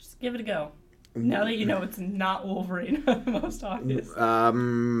 Just give it a go. Now that you know it's not Wolverine, most obvious.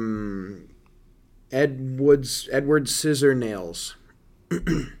 Edward Scissornails.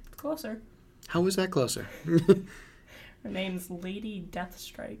 Closer. How is that closer? Her name's Lady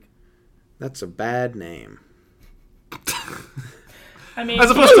Deathstrike. That's a bad name. I mean, As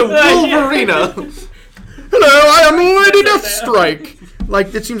opposed to Wolverina. Hello, I am Lady Deathstrike.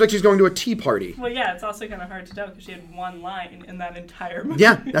 Like, it seems like she's going to a tea party. Well, yeah, it's also kind of hard to tell because she had one line in that entire movie.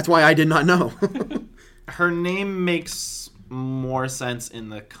 Yeah, that's why I did not know. Her name makes more sense in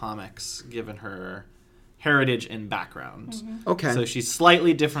the comics, given her heritage and background. Okay. So she's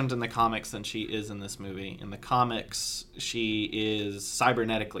slightly different in the comics than she is in this movie. In the comics, she is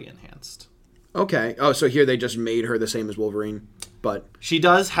cybernetically enhanced. Okay. Oh, so here they just made her the same as Wolverine, but... She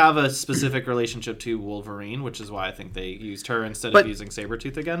does have a specific relationship to Wolverine, which is why I think they used her instead But- of using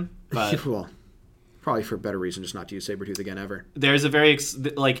Sabretooth again. But Well, Probably for a better reason, just not to use Sabretooth again ever. There's a very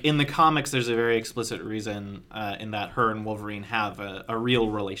in the comics, there's a very explicit reason in that her and Wolverine have a real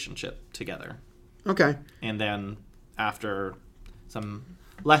relationship together. Okay. And then after some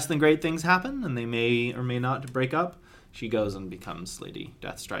less than great things happen, and they may or may not break up, she goes and becomes Lady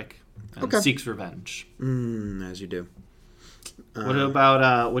Deathstrike and seeks revenge. As you do. What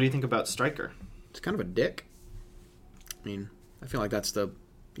about what do you think about Stryker? It's kind of a dick. I mean, I feel like that's the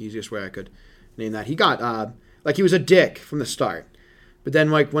easiest way I could name that. He got he was a dick from the start, but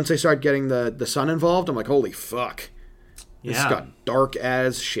then like once they start getting the son involved, I'm like, holy fuck, this got dark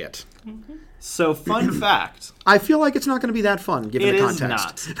as shit. Mm-hmm. So fun fact, I feel like it's not going to be that fun given the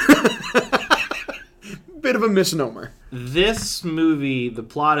context. It is not. Bit of a misnomer. This movie, the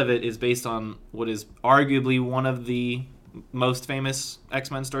plot of it is based on what is arguably one of the most famous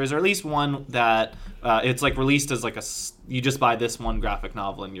X-Men stories, or at least one that it's like released as like you just buy this one graphic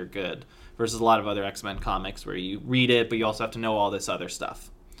novel and you're good, versus a lot of other X-Men comics where you read it but you also have to know all this other stuff.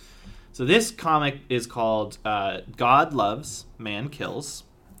 So this comic is called God Loves, Man Kills,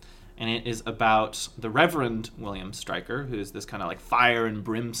 and it is about the Reverend William Stryker, who is this kind of like fire and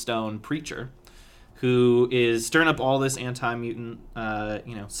brimstone preacher who is stirring up all this anti-mutant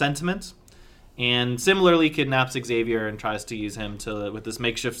sentiment, and similarly kidnaps Xavier and tries to use him with this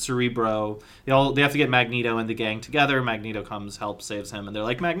makeshift Cerebro. They have to get Magneto and the gang together. Magneto comes, helps, saves him, and they're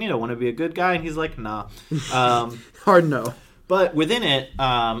like, Magneto, want to be a good guy? And he's like, nah. Hard no. But within it,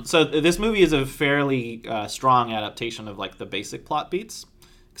 so this movie is a fairly strong adaptation of like the basic plot beats,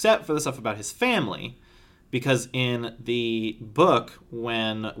 except for the stuff about his family. Because in the book,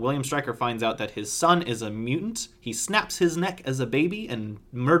 when William Stryker finds out that his son is a mutant, he snaps his neck as a baby and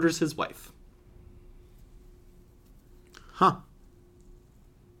murders his wife. Huh.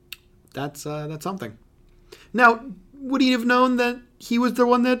 That's something. Now, would he have known that he was the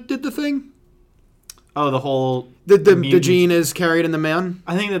one that did the thing? Oh, the whole the gene is carried in the man?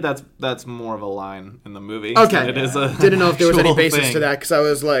 I think that's more of a line in the movie. Okay. It is a didn't know if there was any actual basis thing. to that, because I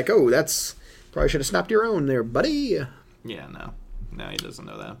was like, oh, that's... Probably should have snapped your own there, buddy. Yeah, no, he doesn't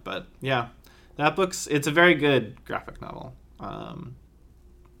know that. But yeah, it's a very good graphic novel,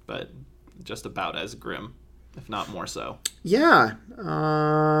 but just about as grim, if not more so. Yeah,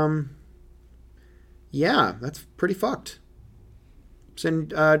 yeah, that's pretty fucked.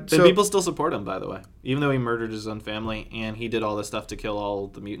 So people still support him, by the way, even though he murdered his own family and he did all this stuff to kill all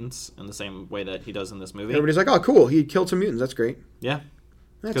the mutants in the same way that he does in this movie. Everybody's like, oh, cool, he killed some mutants. That's great. Yeah.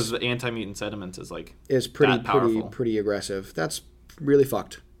 Because the anti-mutant sediment is pretty aggressive. That's really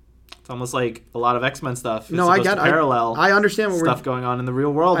fucked. It's almost like a lot of X-Men stuff. No, I get parallel. I understand what stuff going on in the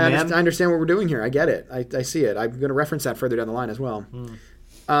real world, man. I understand what we're doing here. I get it. I see it. I'm going to reference that further down the line as well.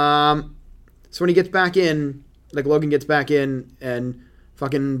 So when he gets back in, like Logan gets back in, and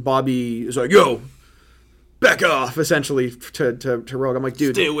fucking Bobby is like, "Yo, back off!" Essentially to Rogue. I'm like,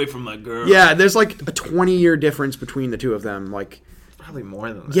 dude, stay away from my girl. Yeah, there's like a 20-year difference between the two of them. Like. Probably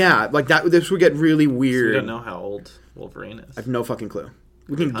more than that. Yeah, like that. This would get really weird. So you don't know how old Wolverine is. I have no fucking clue.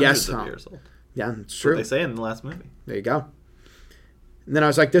 We can guess how. Years old. Yeah, it's true. What they say in the last movie. There you go. And then I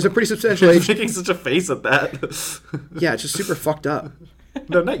was like, "There's a pretty substantial age." Making such a face at that. Yeah, it's just super fucked up.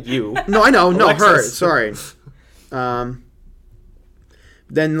 No, not you. No, I know. No, Alexis. her. Sorry.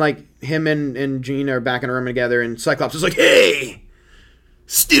 Then like him and Jean are back in a room together, and Cyclops is like, "Hey,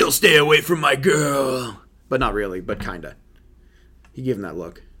 still stay away from my girl," but not really, but kinda. He gave him that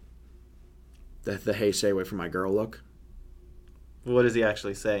look. The hey, stay away from my girl look. What does he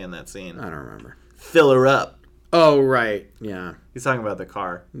actually say in that scene? I don't remember. Fill her up. Oh, right. Yeah. He's talking about the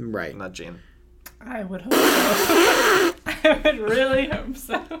car. Right. Not Jean. I would hope so. I would really hope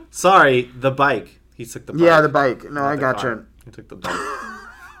so. Sorry, the bike. He took the bike. Yeah, the bike. No, I got car. you. He took the bike.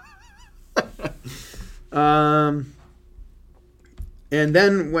 And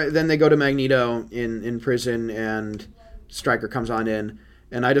then they go to Magneto in prison, and Stryker comes on in,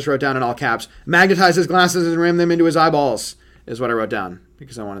 and I just wrote down in all caps, magnetize his glasses and ram them into his eyeballs, is what I wrote down,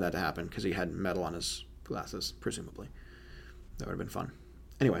 because I wanted that to happen, because he had metal on his glasses, presumably. That would have been fun.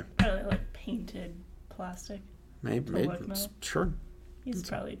 Anyway. Probably like painted plastic. Maybe. Sure. He's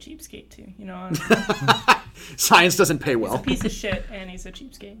probably a cheapskate too, you know. Science doesn't pay well. He's a piece of shit, and he's a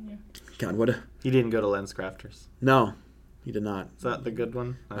cheapskate. Yeah. God, what a... He didn't go to Lens Crafters. No, he did not. Is that the good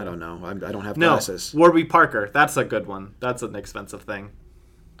one? I don't know. I don't have no, glasses. Warby Parker. That's a good one. That's an expensive thing.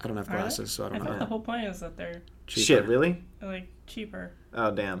 I don't have glasses, so I don't I know. thought the whole point is that they're Cheaper. Shit, really? like cheaper.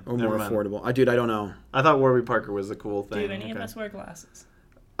 Oh, damn. Or Never more mind. affordable. Dude, I don't know. I thought Warby Parker was a cool thing. Do any of us wear glasses?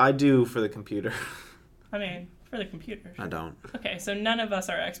 I do for the computer. I mean, for the computers. I don't. Okay, so none of us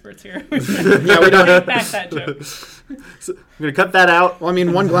are experts here. Yeah, we don't. Back that joke. So, I'm gonna cut that out. Well, I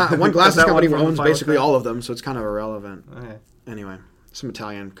mean, one glasses That company one from owns Final basically Cut. all of them, so it's kind of irrelevant. Okay. Anyway, some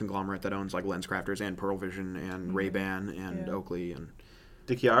Italian conglomerate that owns like LensCrafters and Pearl Vision and Ray-Ban and Oakley and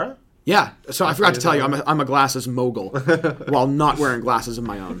DiChiara? yeah. So I forgot to tell you, I'm a glasses mogul while not wearing glasses of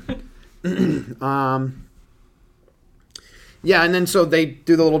my own. Yeah, and then so they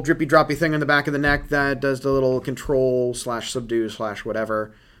do the little drippy droppy thing on the back of the neck that does the little control / subdue /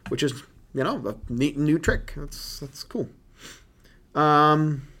 whatever, which is a neat new trick. That's cool.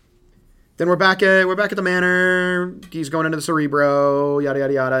 Then we're back at the manor. He's going into the Cerebro, yada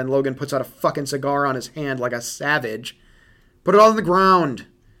yada yada, and Logan puts out a fucking cigar on his hand like a savage. Put it all on the ground.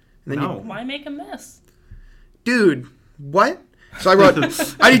 And then No. Why make a mess? dude, what? So I wrote,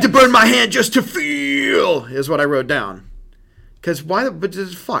 I need to burn my hand just to feel, is what I wrote down. Because why? But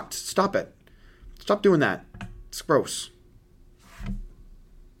it's fucked. Stop it. Stop doing that. It's gross.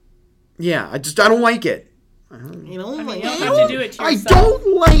 Yeah, I don't like it. You know, I mean, you don't have to do it to I yourself.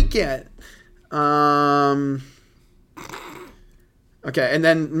 don't like it. Okay, and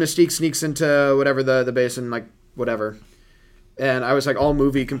then Mystique sneaks into whatever the base and like whatever. And I was like, all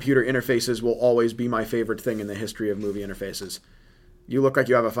movie computer interfaces will always be my favorite thing in the history of movie interfaces. You look like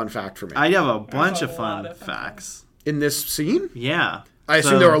you have a fun fact for me. I have a bunch a of fun lot of fun facts. In this scene? Yeah. I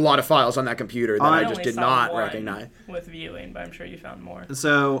assume there were a lot of files on that computer that I I just only did saw not one recognize. with viewing, but I'm sure you found more.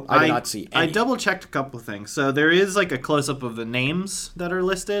 So I did not see I any. double checked a couple of things. So there is like a close up of the names that are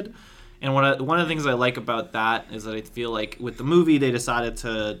listed, and one of the things I like about that is that I feel like with the movie they decided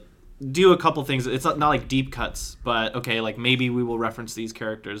to do a couple things. It's not like deep cuts, but okay, like maybe we will reference these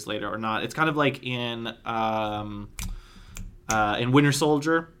characters later or not. It's kind of like in Winter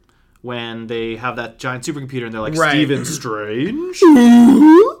Soldier when they have that giant supercomputer and they're like Right. Stephen Strange.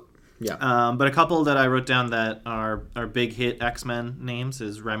 Yeah. But a couple that I wrote down that are big hit X-Men names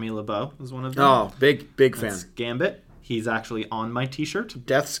is Remy LeBeau is one of them. Oh, big fan. That's Gambit. He's actually on my t-shirt.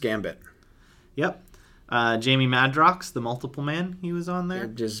 Death's Gambit. Yep. Jamie Madrox, the Multiple Man, he was on there.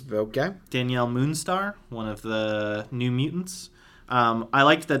 Just okay. Danielle Moonstar, one of the New Mutants. I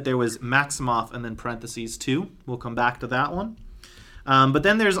liked that there was Maximoff and then parentheses 2. We'll come back to that one. But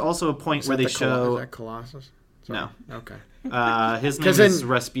then there's also a point where they show... Is that Colossus? Sorry. No. Okay. His name 'Cause is then-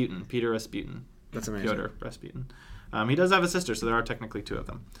 Rasputin. Peter Rasputin. That's amazing. Pyotr Rasputin. He does have a sister, so there are technically 2 of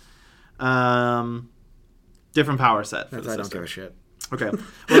them. Different power set for I the don't sister. give a shit. Okay.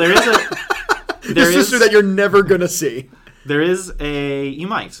 Well, there is a... The sister that you're never gonna see. There is a... You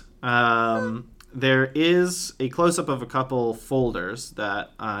might. There is a close-up of a couple folders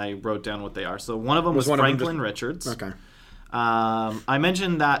that I wrote down what they are. So one of them was one of them Franklin Richards. Okay. I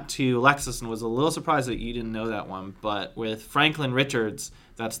mentioned that to Alexis and was a little surprised that you didn't know that one. But with Franklin Richards,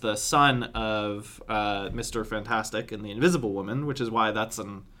 that's the son of Mr. Fantastic and the Invisible Woman, which is why that's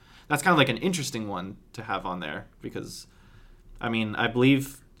kind of like an interesting one to have on there. Because, I mean, I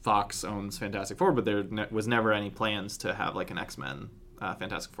believe Fox owns Fantastic Four, but there was never any plans to have like an X-Men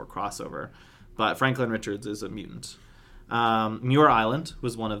Fantastic Four crossover. But Franklin Richards is a mutant. Muir Island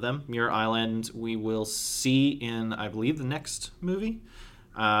was one of them. Muir Island we will see in, I believe, the next movie.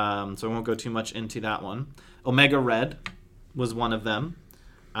 So I won't go too much into that one. Omega Red was one of them.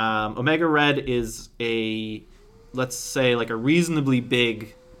 Omega Red is let's say, like a reasonably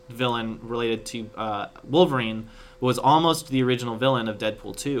big villain related to Wolverine, was almost the original villain of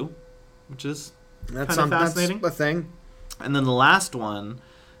Deadpool 2, which is That's kind of fascinating. That's a thing. And then the last one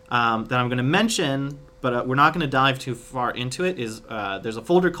that I'm going to mention, but we're not going to dive too far into it, is there's a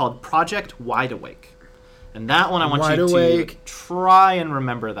folder called Project Wide Awake. And that one I want Wide you Awake. to try and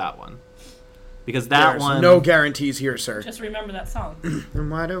remember that one. Because that There's one... no guarantees here, sir. Just remember that song.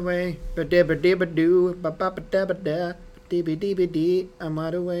 I'm wide awake. Ba-dibba-dibba-doo. Ba-ba-ba-dabba-da. Dibby-dibby-dee. I'm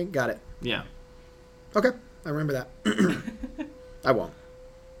wide awake. Got it. Yeah. Okay. I remember that. I won't.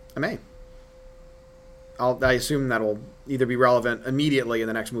 I may. I assume that'll either be relevant immediately in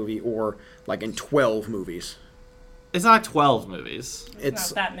the next movie or like in 12 movies. It's not 12 movies. It's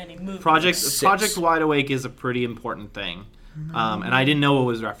not that many movies. Six. Project Wide Awake is a pretty important thing. And I didn't know it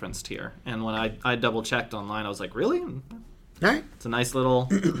was referenced here. And when I double-checked online, I was like, really? All right. It's a nice little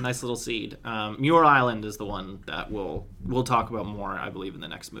seed. Muir Island is the one that we'll talk about more, I believe, in the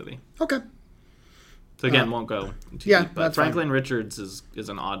next movie. Okay. So again, won't go too yeah, deep. But that's fine. Franklin Richards is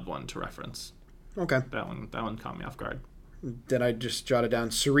an odd one to reference. Okay. That one caught me off guard. Then I just jotted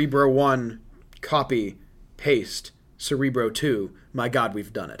down Cerebro 1, copy, paste, Cerebro 2. My God,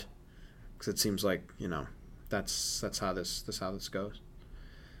 we've done it. Because it seems like, that's how this goes.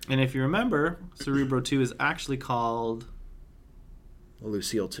 And if you remember, Cerebro 2 is actually called...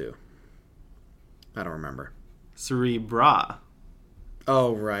 Lucille 2. I don't remember. Cerebra.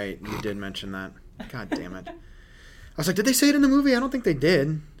 Oh, right. You did mention that. God damn it. I was like, did they say it in the movie? I don't think they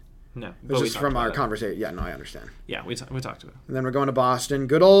did. No. It but was we just talked from about our it. conversation. Yeah, no, I understand. Yeah, we talked about it. And then we're going to Boston.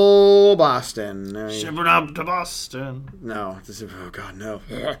 Good old Boston. Shipping up to Boston. No. Oh, God, no.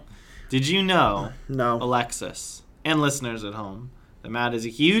 Did you know, No. Alexis, and listeners at home, that Matt is a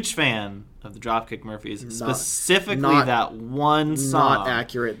huge fan of the Dropkick Murphys, specifically not- that one song. Not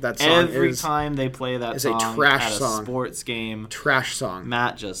accurate. That song Every is time they play that is a song trash at a song. sports game, trash song.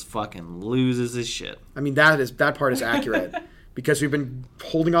 Matt just fucking loses his shit. I mean, that part is accurate. Because we've been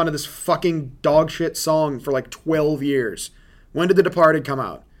holding on to this fucking dog shit song for like 12 years. When did The Departed come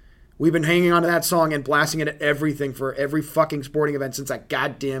out? We've been hanging on to that song and blasting it at everything for every fucking sporting event since that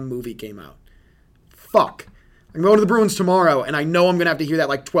goddamn movie came out. Fuck. I'm going to the Bruins tomorrow, and I know I'm going to have to hear that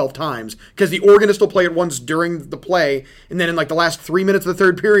like 12 times, because the organist will play it once during the play, and then in like the last 3 minutes of the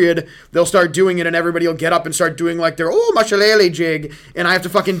third period, they'll start doing it, and everybody will get up and start doing like their, oh, Mashalele jig, and I have to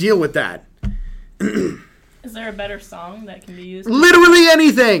fucking deal with that. Is there a better song that can be used? Literally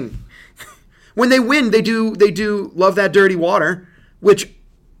anything. When they win, they do Love That Dirty Water, which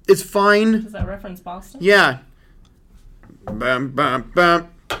is fine. Does that reference Boston? Yeah. Bam, bam, bam.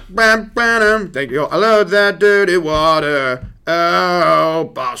 Bam, bam, thank you. I love that dirty water.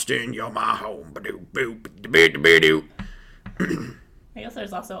 Oh, Boston, you're my home. Ba-doo, boo, ba-doo, ba-doo. I guess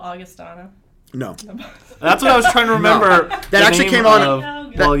there's also Augustana. No. That's what I was trying to remember. That actually came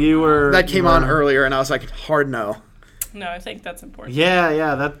on- while you were. That came on earlier, and I was like, hard no. No, I think that's important. Yeah.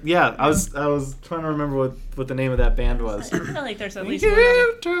 I was trying to remember what the name of that band was. I feel like there's at least one.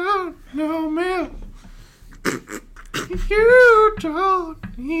 You don't know me. You don't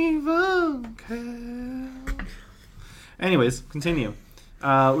even care. Anyways, continue. We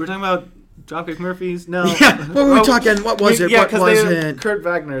were talking about Dropkick Murphys. No. Yeah, what were we talking? What was it? Yeah, What was because it? Kurt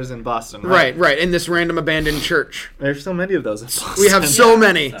Wagner's in Boston. Right? Right, in this random abandoned church. There's so many of those in Boston. We have so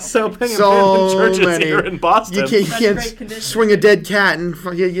many. so many So abandoned churches many. here in Boston. You can't, Such great condition. swing a dead cat and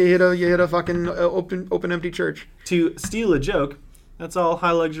you hit a fucking open empty church. To steal a joke, that's all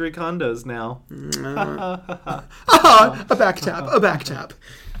high luxury condos now. A back tap.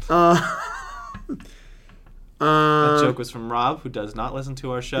 That joke was from Rob, who does not listen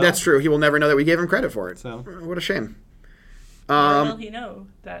to our show. That's true. He will never know that we gave him credit for it. So What a shame. How will he know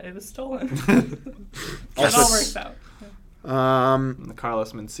that it was stolen? It all works out. the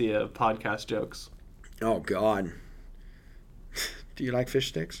Carlos Mencia of podcast jokes. Oh God. Do you like fish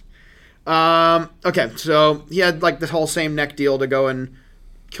sticks? Okay, so he had like this whole same neck deal to go and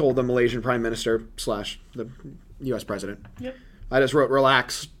kill the Malaysian Prime Minister / the U.S. President. Yep. I just wrote,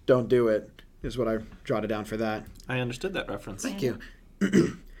 relax, don't do it, is what I jotted down for that. I understood that reference. Thank you.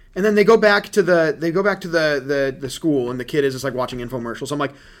 And then they go back to the school, and the kid is just like watching infomercials. I'm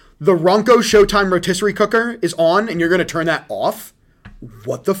like, the Ronco Showtime rotisserie cooker is on, and you're going to turn that off?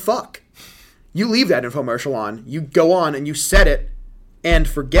 What the fuck? You leave that infomercial on, you go on, and you set it, and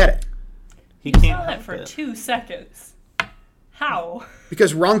forget it. He You can't saw that help for it. 2 seconds. How?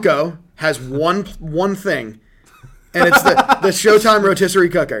 Because Ronco has one thing, and it's the Showtime rotisserie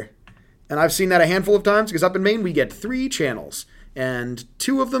cooker. And I've seen that a handful of times, because up in Maine we get 3 channels, and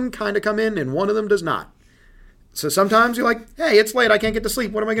 2 of them kind of come in, and 1 of them does not. So sometimes you're like, hey, it's late, I can't get to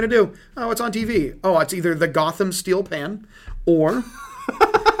sleep, what am I going to do? Oh, it's on TV. Oh, it's either the Gotham Steel Pan, or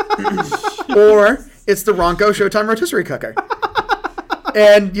it's the Ronco Showtime rotisserie cooker.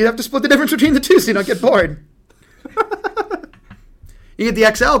 And you have to split the difference between the two so you don't get bored. You get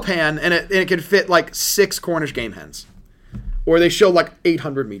the XL pan, and it can fit like 6 Cornish game hens. Or they show like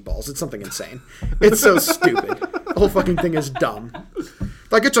 800 meatballs. It's something insane. It's so stupid. The whole fucking thing is dumb.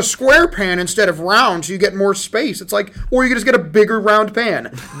 Like, it's a square pan instead of round, so you get more space. It's like, or you can just get a bigger round pan.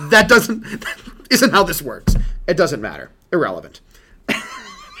 That isn't how this works. It doesn't matter. Irrelevant.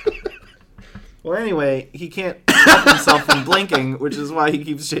 Well, anyway, he can't stop himself from blinking, which is why he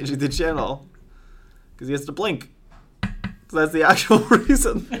keeps changing the channel. Because he has to blink. So that's the actual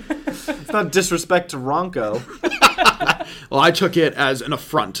reason. It's not disrespect to Ronco. Well, I took it as an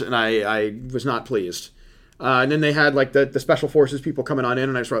affront, and I was not pleased. And then they had like the special forces people coming on in,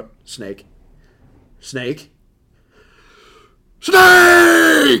 and I just wrote, Snake. Snake.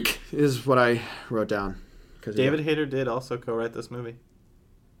 Snake! Is what I wrote down. David Hayter did also co-write this movie.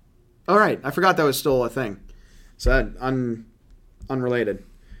 All right, I forgot that was still a thing. So unrelated.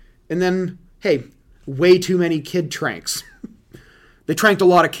 And then, hey, way too many kid tranks. They tranked a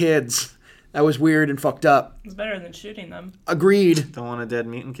lot of kids. That was weird and fucked up. It's better than shooting them. Agreed. Don't want a dead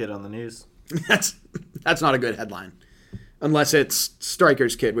mutant kid on the news. That's not a good headline. Unless it's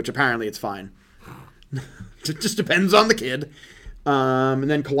Stryker's kid, which apparently it's fine. It just depends on the kid. And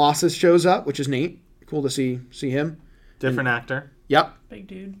then Colossus shows up, which is neat. Cool to see him. Different actor. Yep. Big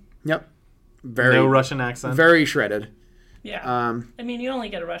dude. Yep. Very No Russian accent. very shredded. Yeah. I mean, you only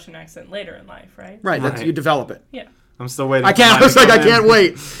get a Russian accent later in life, right? Right. That's, Right. you develop it. Yeah. I'm still waiting. I can't. I was like, I can't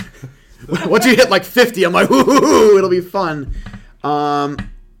wait. Once you hit like 50, I'm like, ooh, it'll be fun. And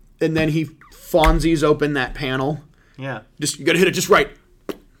then he Fonzies open that panel. Yeah. Just you gotta hit it just right.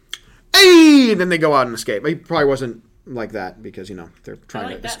 Hey! And then they go out and escape. He probably wasn't like that because they're I trying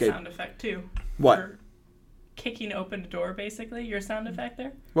like to that escape. sound effect too. What? For kicking open a door, basically. Your sound effect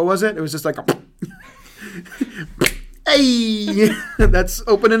there. What was it? It was just like, hey! That's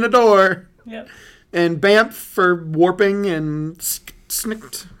opening a door. Yep. And Bamf for warping and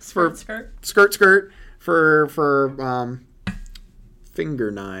snicked for Skirt. for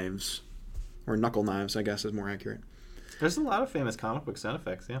finger knives or knuckle knives, I guess is more accurate. There's a lot of famous comic book sound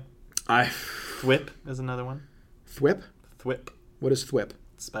effects. Yeah. Thwip. Thwip is another one. Thwip? Thwip. What is Thwip?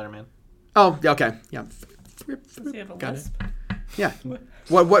 Spider-Man. Oh, yeah, okay. Yeah. Thwip. Does he have a Got lisp? it. Yeah.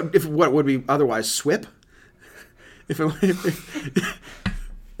 What would be otherwise Swip? If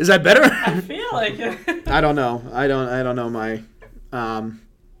is that better? I feel like it. I don't know. I don't know my.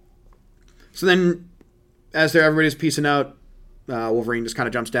 So then, as everybody's piecing out, Wolverine just kind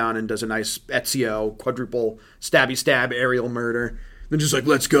of jumps down and does a nice Ezio quadruple stabby stab aerial murder. Then just like,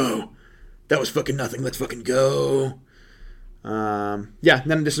 let's go. That was fucking nothing. Let's fucking go. Yeah. And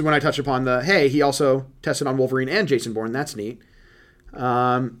then this is when I touch upon hey, he also tested on Wolverine and Jason Bourne. That's neat.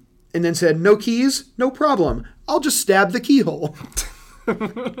 And then said, no keys, no problem. I'll just stab the keyhole.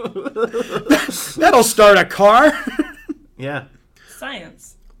 That'll start a car. Yeah.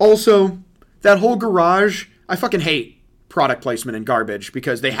 Science. Also, that whole garage, I fucking hate product placement and garbage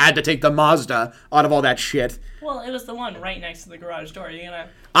because they had to take the Mazda out of all that shit. Well, it was the one right next to the garage door. You're gonna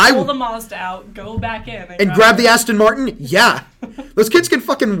I- pull the Mazda out, go back in, And grab the Aston Martin? Yeah. Those kids can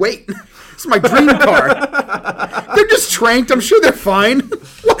fucking wait. It's my dream car. They're just tranked. I'm sure they're fine.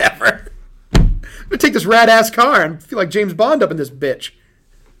 Whatever. I'm gonna take this rad-ass car and feel like James Bond up in this bitch.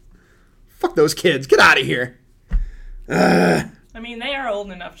 Fuck those kids. Get out of here. I mean, they are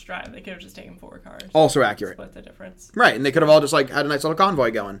old enough to drive. They could have just taken 4 cars. Also accurate. Split the difference. Right, and they could have all just like had a nice little convoy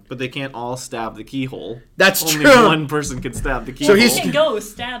going. But they can't all stab the keyhole. That's Only true. one person can stab the So keyhole. he's- You can go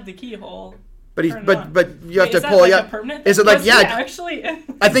stab the keyhole. But he's Or but not. you have Wait, to is that pull like it a up. permanent Is it thing? like Was yeah? he actually?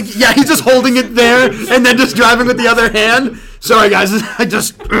 I think he's just holding it there and then just driving with the other hand. Sorry guys, I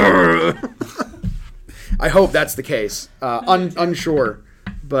just I hope that's the case. Unsure,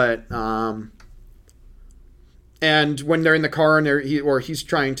 but and when they're in the car and he's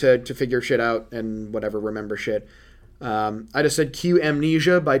trying to figure shit out and whatever, remember shit. I just said cue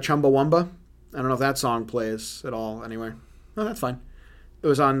Amnesia by Chumbawamba. I don't know if that song plays at all anywhere. No, that's fine. It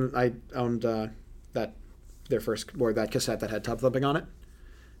was on. I owned that cassette that had Tub Thumping on it.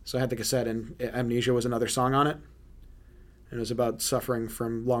 So I had the cassette, and Amnesia was another song on it. And it was about suffering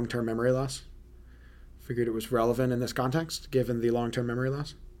from long-term memory loss. Figured it was relevant in this context, given the long-term memory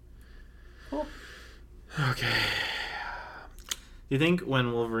loss. Cool. Okay. Do you think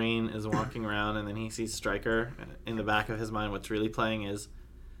when Wolverine is walking around and then he sees Stryker, in the back of his mind what's really playing is,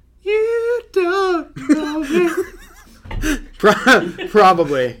 you don't know me.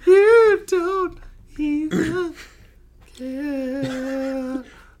 Probably. You don't even care.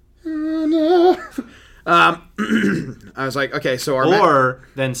 I was like, okay, so Or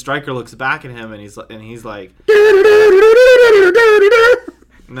then Stryker looks back at him and he's like,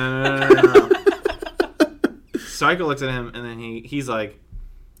 no. Stryker looks at him and then he's like,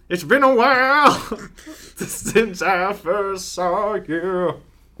 it's been a while since I first saw you.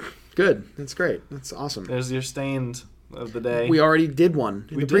 Good. That's great. That's awesome. There's your stained of the day. We already did one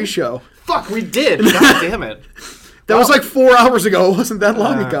in the did? pre-show. Fuck, we did. God damn it. That was like 4 hours ago. It wasn't that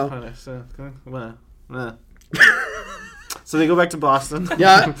long ago. So they go back to Boston.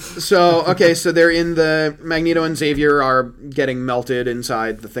 Yeah. So, okay. So they're in the Magneto and Xavier are getting melted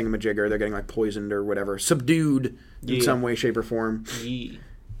inside the thingamajigger. They're getting like poisoned or whatever, subdued in some way, shape, or form. Yeah.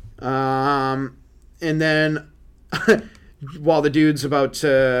 And then while the dude's about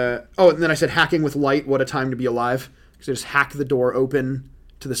to... Oh, and then I said hacking with light, what a time to be alive. Because they just hack the door open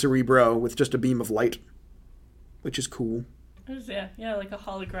to the Cerebro with just a beam of light, which is cool. Yeah, like a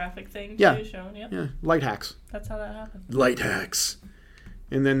holographic thing Yeah. too, shown. Yep. Yeah, light hacks. That's how that happened. Light hacks.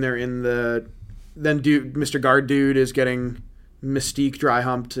 And then they're in the... Then Mr. Guard Dude is getting Mystique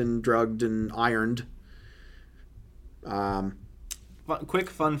dry-humped and drugged and ironed. Quick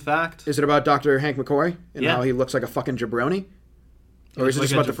fun fact. Is it about Dr. Hank McCoy and Yeah. how he looks like a fucking jabroni? Or is it Like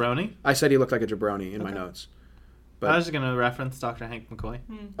just a about jabroni? I said he looked like a jabroni in my notes. I was going to reference Dr. Hank McCoy.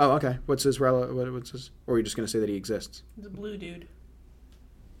 Oh, okay. What's his... Or are you just going to say that he exists? He's a blue dude.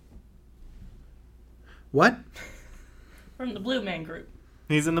 What? From the Blue Man Group.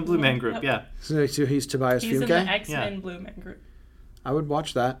 He's in the Blue Man Group, Yep. yeah. So he's Tobias He's in Funke? the X-Men Blue Man Group. I would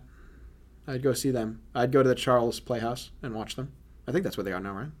watch that. I'd go see them. I'd go to the Charles Playhouse and watch them. I think that's where they are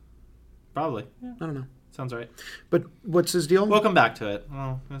now, right? Probably. I don't know. Sounds right. But what's his deal? We'll come back to it.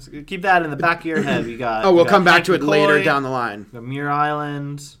 Well, let's keep that in the back of your head. We got. we'll we come got back to it Hank later McCoy, down the line. The Muir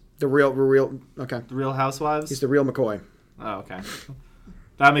Island, The real, okay. the Real Housewives. He's the real McCoy. Oh, okay.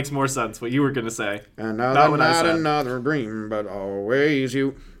 That makes more sense. What you were gonna say. Another Not what I not said. another dream, but always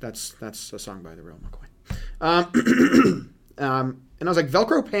you. That's a song by the real McCoy. And I was like,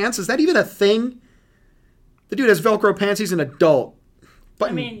 Velcro pants? Is that even a thing? The dude has Velcro pants. He's an adult.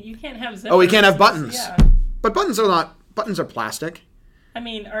 I mean, you can't have zippers. Oh, he can't have buttons. Yeah. But buttons are plastic. I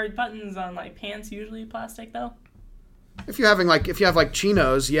mean, are buttons on like pants usually plastic though? If you have like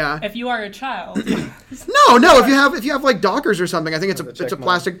chinos, yeah. If you are a child. No. If you have like Dockers or something, I think it's check a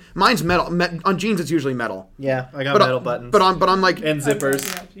plastic. Mine's metal. On jeans, it's usually metal. Yeah, I got But metal on, buttons. But on like and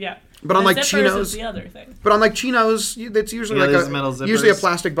zippers. Yeah. But on The like zippers chinos, is the other thing. but on like chinos, it's usually Yeah, like there's metal zippers. usually a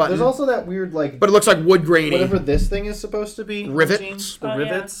plastic button. There's also that weird like but it looks like wood grainy. whatever this thing is supposed to be. Rivets. Jeans, the Oh, yeah.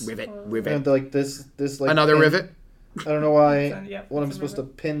 rivets. Rivet. And like this like Another pin. rivet. I don't know why. Yeah, what I'm it's a supposed to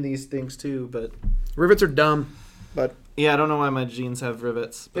pin these things to, but Rivets are dumb, but Yeah, I don't know why my jeans have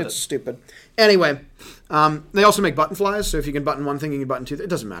rivets. But it's stupid. Anyway, they also make button flies, so if you can button one thing, you can button two. It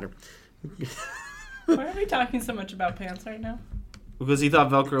doesn't matter. Why are we talking so much about pants right now? because he thought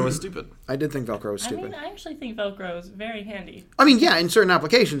Velcro was stupid. I did think Velcro was I stupid. mean, I actually think Velcro is very handy. Yeah, in certain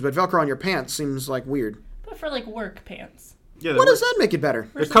applications, but Velcro on your pants seems like weird. But for like work pants. Yeah, What does that make it better?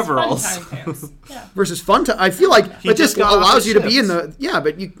 Versus coveralls. fun time pants. Yeah. Versus fun time. I feel like He it just just got off allows the you to be in ships. the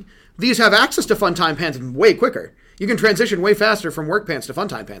but these have access to fun time pants way quicker. You can transition way faster from work pants to fun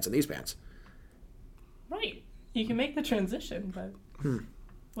time pants in these pants. Right. You can make the transition, but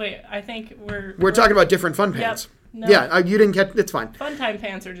wait, I think We're talking about different fun pants. No. Yeah, you didn't get. It's fine. Fun time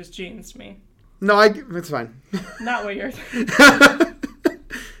pants are just jeans to me. No, it's fine. Not what you're.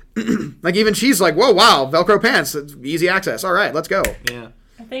 Like even she's like, whoa, wow, Velcro pants, it's easy access. All right, let's go. Yeah.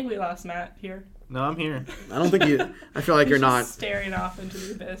 I think we lost Matt here. No, I'm here. I don't think you. I feel like you're He's not. just staring off into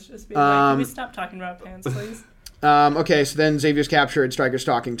the abyss, just being like, "Can we stop talking about pants, please?" Okay, so then Xavier's captured. Stryker's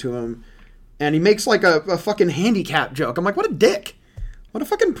talking to him, and he makes like a fucking handicap joke. I'm like, what a dick. What a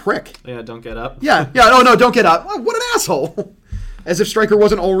fucking prick. Yeah, don't get up. Yeah. Oh, no, don't get up. Oh, what an asshole. As if Stryker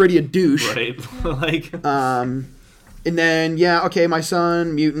wasn't already a douche. Right. Like. And then, okay, my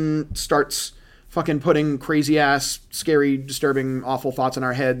son, mutant, starts fucking putting crazy-ass, scary, disturbing, awful thoughts in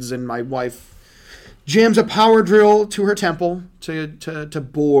our heads, and my wife jams a power drill to her temple to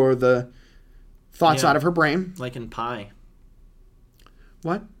bore the thoughts Yeah. out of her brain. Like in Pi.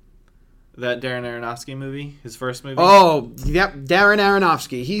 What? That Darren Aronofsky movie, his first movie. Oh, yep, Darren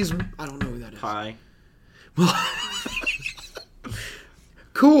Aronofsky. I don't know who that is. Pi.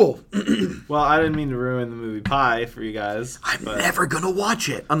 Cool. Well, I didn't mean to ruin the movie Pi for you guys. I'm but never going to watch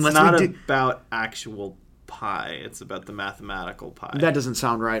it It's unless not we do. about actual pi. It's about the mathematical pi. That doesn't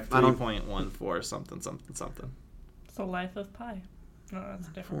sound right. I don't. 3.14 something something something. It's the life of pi. No, that's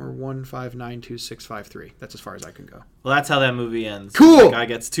different. 4159263. That's as far as I can go. Well, that's how that movie ends. Cool. The guy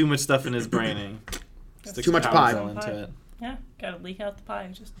gets too much stuff in his brain and he sticks Too much power pie. drill into it. Yeah, gotta leak out the pie.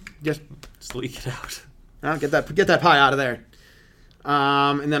 Just Just Leak it out. get that pie out of there.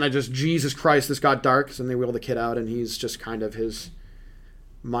 And then Jesus Christ, this got dark. So then they wheel the kid out, and he's just kind of his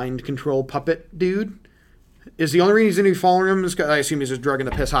mind control puppet dude. Is the only reason he's following him is 'cause I assume he's just drugging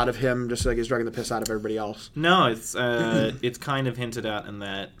the piss out of him, just like he's drugging the piss out of everybody else. No, it's kind of hinted at in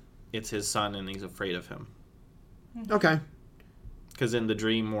that it's his son and he's afraid of him. Okay. Because in the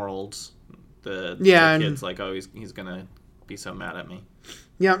dream world, the and- kid's like, oh, he's gonna be so mad at me.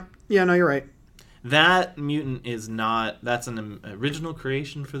 Yeah. No, you're right. That mutant is not. That's an original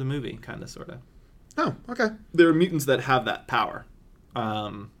creation for the movie, kind of, sort of. Oh, okay. There are mutants that have that power.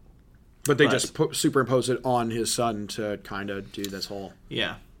 But they just superimpose it on his son to kind of do this whole.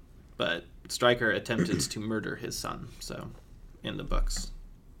 Yeah, but Stryker attempted to murder his son. So, in the books,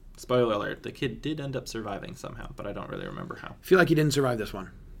 spoiler alert: the kid did end up surviving somehow, but I don't really remember how. I feel like he didn't survive this one.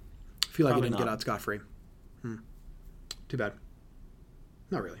 I feel like Probably he didn't get not. out scot-free. Too bad.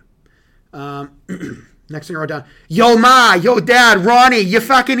 Not really. Next thing I wrote down, yo ma, yo dad, Ronnie, you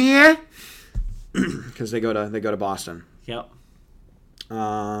fucking here? Because they go to Boston. Yep.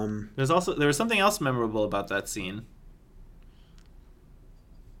 Um, There was something else memorable about that scene.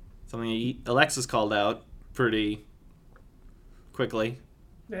 Something Alexis called out pretty quickly.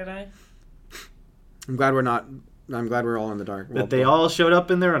 did I? I'm glad we're all in the dark. That they all showed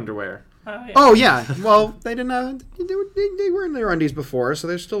up in their underwear. Oh yeah. Oh yeah. Well, they didn't. They were in their undies before, so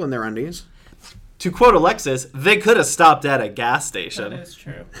they're still in their undies. To quote Alexis, they could have stopped at a gas That station. is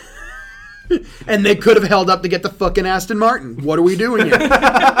true. And they could have held up to get the fucking Aston Martin. What are we doing here?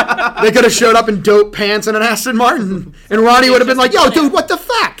 They could have showed up in dope pants and an Aston Martin. And Ronnie would have been like, yo, dude, what the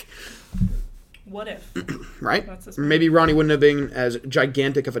fuck? What if? Right? That's his Maybe Ronnie wouldn't have been as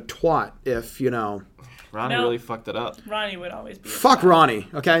gigantic of a twat if, Ronnie No. really fucked it up. Ronnie would always be. a Fuck twat. Ronnie,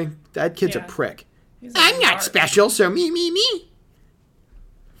 okay? That kid's a Yeah. prick. He's a I'm not narc. special, so me.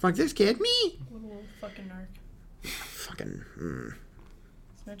 Fuck this kid, me. Little fucking narc. Fucking,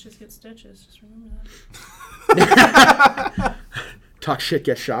 Snitches get stitches. Just remember that. talk shit,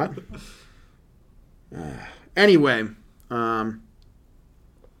 get shot. Anyway, so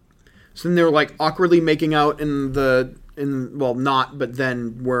then they were like awkwardly making out not, but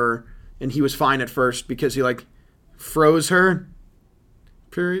then and he was fine at first because he like froze her.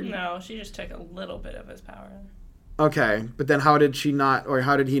 Period. No, she just took a little bit of his power. Okay, but then how did he not,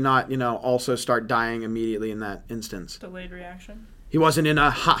 also start dying immediately in that instance? Delayed reaction. He wasn't in a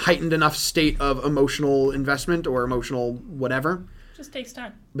heightened enough state of emotional investment or emotional whatever. Just takes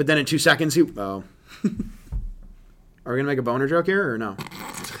time. But then in 2 seconds, Are we gonna make a boner joke here or no?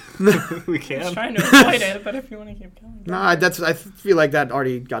 We Just can. trying to avoid it, but if you want to keep going. No, I feel like that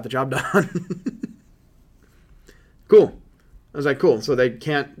already got the job done. Cool. I was like, cool. So they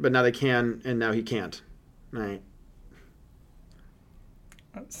can't, but now they can, and now he can't. All right.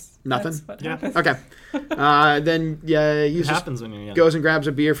 Nothing? That's what Yeah. happens. Okay. Then he It just happens when you're young. goes and grabs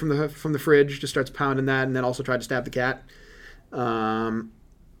a beer from the fridge, just starts pounding that, and then also tried to stab the cat. And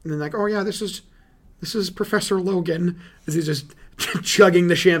then like, oh yeah, this is Professor Logan, as he's just chugging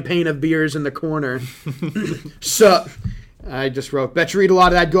the champagne of beers in the corner. So I just wrote, bet you read a lot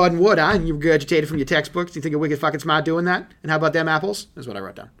of that Gordon Wood, huh? And you regurgitated from your textbooks. You think you're wicked fucking smart doing that? And how about them apples? That's what I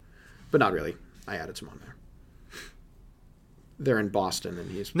wrote down. But not really. I added some on there. They're in Boston, and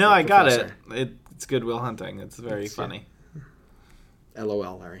he's No, the I got professor. it. It's Good Will Hunting. It's very funny.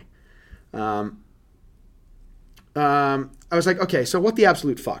 LOL, Larry. I was like, okay, so what the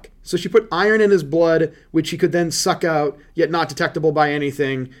absolute fuck? So she put iron in his blood, which he could then suck out, yet not detectable by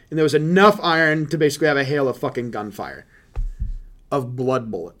anything, and there was enough iron to basically have a hail of fucking gunfire. Of blood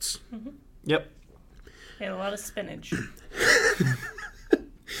bullets. Yep. He had a lot of spinach.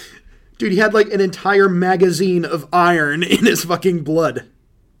 Dude, he had like an entire magazine of iron in his fucking blood.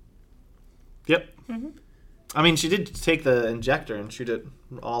 Yep. I mean, she did take the injector and shoot it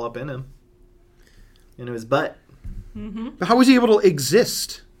all up in him. Into his butt. But how was he able to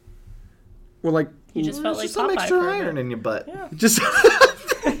exist? Well, like, He just felt like Just some Popeye extra for a iron bit. in your butt. Yeah. just... you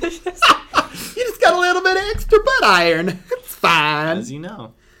just got a little bit of extra butt iron. It's fine. As you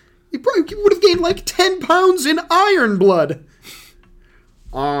know. He probably would have gained like 10 pounds in iron blood.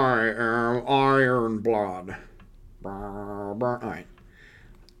 I am iron blood. All right.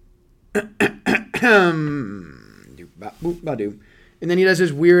 And then he does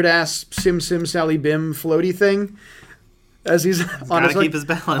his weird ass Sim Sally Bim floaty thing as he's on Gotta keep his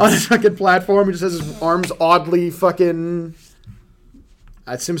balance. on his fucking platform. He just has his arms oddly fucking.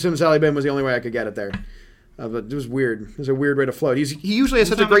 Sim Sally Bim was the only way I could get it there. But it was weird. It was a weird way to float. He usually has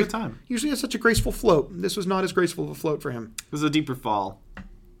He's such a having a great good time. Usually has such a graceful float. This was not as graceful of a float for him. It was a deeper fall.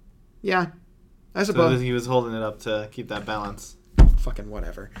 Yeah, I So suppose. he was holding it up to keep that balance. Fucking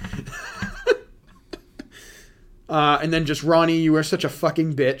whatever. And then just Ronnie, you are such a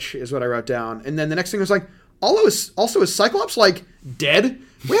fucking bitch, is what I wrote down. And then the next thing was like, also is Cyclops like dead?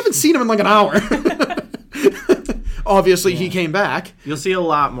 We haven't seen him in like an hour. Obviously, he came back. You'll see a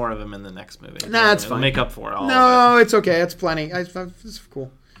lot more of him in the next movie. Nah, it's It'll fine. Make up for it all. No, it's okay. It's plenty. It's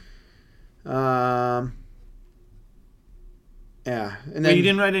cool. Yeah, and Wait, then you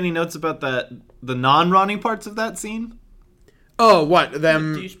didn't write any notes about the non-Ronnie parts of that scene? oh, what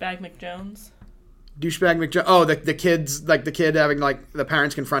them Douchebag McJones. douchebag McJones? Oh, the kids, like the kid having like the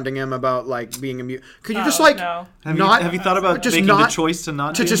parents confronting him about like being a mutant. Could you just like No. Have you thought about just making not- the choice to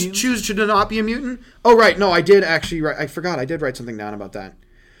not to be a just mutant? choose to not be a mutant? Oh, right. No, I did actually write. I forgot. I did write something down about that.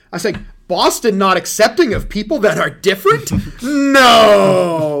 I was like, Boston not accepting of people that are different?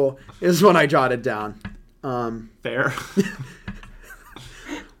 No, is what I jotted down. Fair.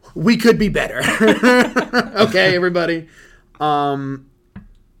 We could be better. Okay, everybody. And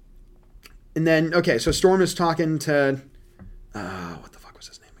then, okay, so Storm is talking to... what the fuck was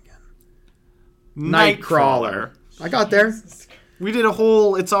his name again? Nightcrawler. I got there. We did a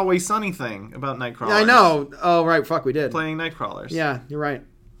whole It's Always Sunny thing about Nightcrawlers. Yeah, I know. Oh, right, fuck, we did. Playing Nightcrawlers. Yeah, you're right.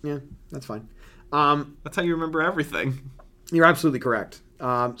 Yeah, that's fine. That's how you remember everything. You're absolutely correct.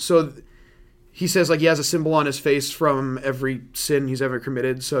 So he says like he has a symbol on his face from every sin he's ever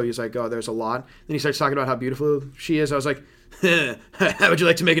committed. So he's like, oh, there's a lot. Then he starts talking about how beautiful she is. I was like, how would you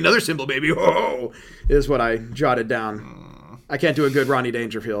like to make another symbol, baby? Oh, is what I jotted down. I can't do a good Rodney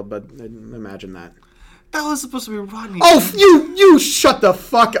Dangerfield, but imagine that. That was supposed to be Rodney. Oh, you shut the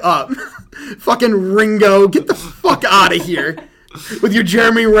fuck up. Fucking Ringo, get the fuck out of here. With your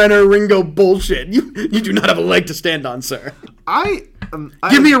Jeremy Renner Ringo bullshit. You do not have a leg to stand on, sir.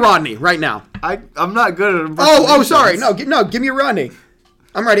 Give me a Rodney right now. I'm not good at Oh, sorry. No, give me a Rodney.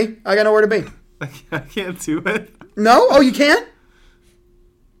 I'm ready. I got nowhere to be. I can't do it. No? Oh, you can't?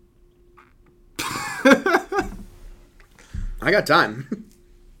 I got time.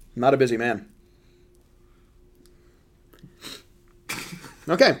 I'm not a busy man.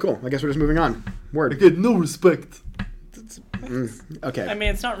 Okay, cool. I guess we're just moving on. Word. I get no respect. Okay. I mean,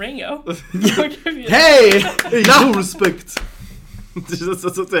 it's not Ringo. I'll give you Hey! No respect. That's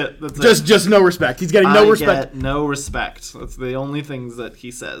it. That's it. Just no respect. He's getting no respect. Get no respect. That's the only things that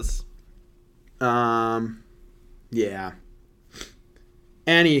he says. Yeah.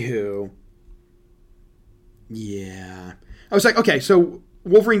 Anywho. Yeah. I was like, okay, so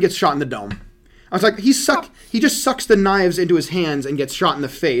Wolverine gets shot in the dome. I was like, he just sucks the knives into his hands and gets shot in the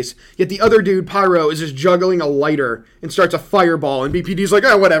face. Yet the other dude, Pyro, is just juggling a lighter and starts a fireball. And BPD's like,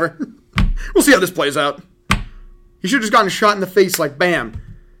 oh, whatever. We'll see how this plays out. He should have just gotten shot in the face, like, bam.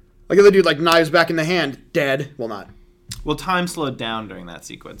 Like the other dude, like, knives back in the hand, dead. Well, not. Well, time slowed down during that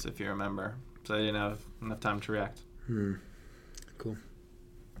sequence, if you remember. So I didn't have enough time to react. Cool.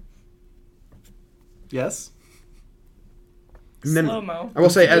 Yes? And then slow-mo. I will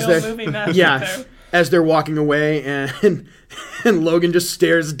say, Real movie magic there. as they're walking away, and Logan just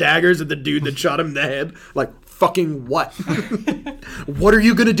stares daggers at the dude that shot him in the head, like, fucking what? What are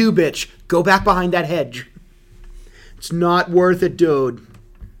you gonna do, bitch? Go back behind that hedge. It's not worth it, dude.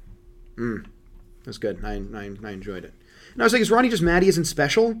 That's good. I enjoyed it. And I was like, is Ronnie just mad he isn't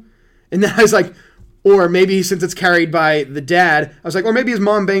special? And then I was like, or maybe since it's carried by the dad, I was like, or maybe his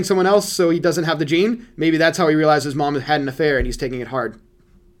mom banged someone else so he doesn't have the gene. Maybe that's how he realized his mom had an affair and he's taking it hard.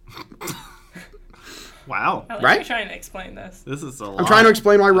 Wow. I like Right? you're trying to explain this. This is a lot. I'm trying to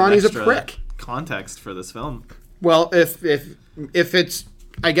explain why of Ronnie's a extra prick. Context for this film. Well, if it's,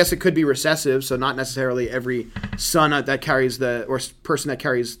 I guess it could be recessive, so not necessarily every son that carries or person that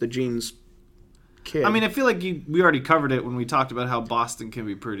carries the genes kid. I mean, I feel like we already covered it when we talked about how Boston can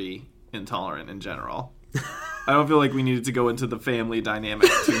be pretty intolerant in general. I don't feel like we needed to go into the family dynamic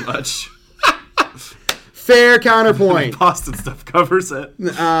too much. Fair counterpoint. Boston stuff covers it.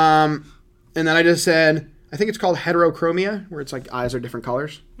 And then I just said, I think it's called heterochromia, where it's like eyes are different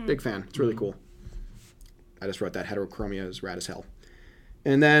colors. Big fan. It's really cool. I just wrote that. Heterochromia is rad as hell.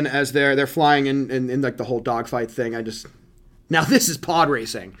 And then as they're flying in like the whole dogfight thing, now this is pod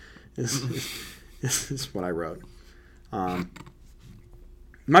racing. This is what I wrote.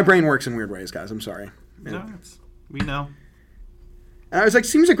 My brain works in weird ways, guys. I'm sorry. No, we know. And I was like,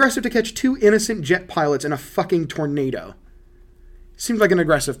 seems aggressive to catch two innocent jet pilots in a fucking tornado. Seems like an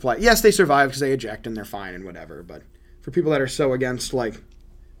aggressive play. Yes, they survive because they eject and they're fine and whatever. But for people that are so against, like,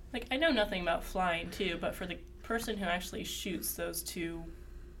 I know nothing about flying too, but for the person who actually shoots those two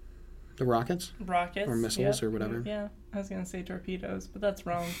the rockets rockets or missiles or whatever. Yeah, I was gonna say torpedoes, but that's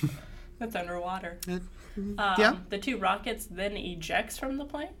wrong. That's underwater. Yeah. The two rockets then ejects from the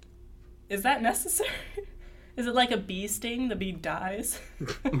plane. Is that necessary? Is it like a bee sting? The bee dies.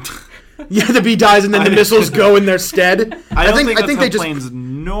 Yeah, the bee dies and then the missiles go in their stead. I think they that's how just planes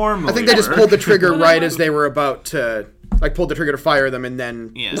normally I think they just work. pulled the trigger right as they were about to pulled the trigger to fire them and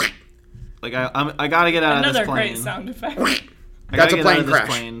then Yeah. Like I gotta get out of Another this plane. great sound effect. I That's gotta a get plane out of crash.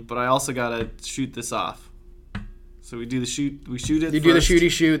 this plane, but I also gotta shoot this off. So we do the shoot. We shoot it. you do the first, shooty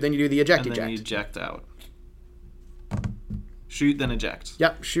shoot, then you do the eject and then eject. you eject out. Shoot then eject.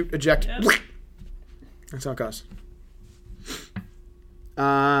 Yep, shoot, eject. Yep. That's how it goes.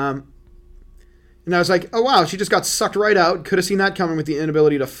 And I was like, oh wow, she just got sucked right out. Could have seen that coming with the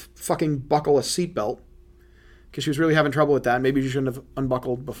inability to fucking buckle a seatbelt. Because she was really having trouble with that. Maybe she shouldn't have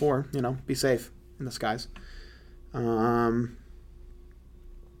unbuckled before. Be safe in the skies.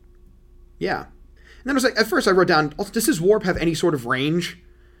 Yeah. And then I was like, at first I wrote down, does his warp have any sort of range?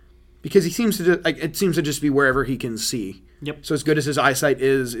 Because he seems to, it seems to just be wherever he can see. Yep. So as good as his eyesight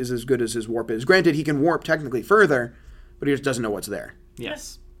is as good as his warp is. Granted, he can warp technically further, but he just doesn't know what's there.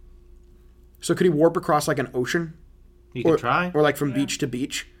 Yes. So could he warp across like an ocean? He could try. Or like from beach to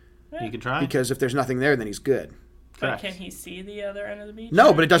beach? He could try. Because if there's nothing there, then he's good. But Correct. can he see the other end of the beach?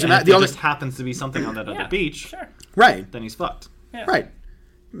 No, but it doesn't And matter. if The there only just happens to be something on that other Yeah, beach, Sure. right, then he's fucked. Yeah. right.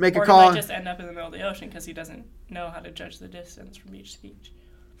 Make Or a he call. might just end up in the middle of the ocean because he doesn't know how to judge the distance from beach to beach.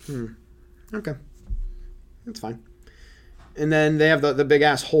 Okay. That's fine. And then they have the big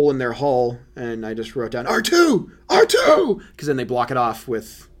ass hole in their hull, and I just wrote down R2! R2! Because then they block it off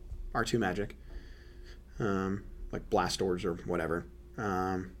with R2 magic. Like blast doors or whatever.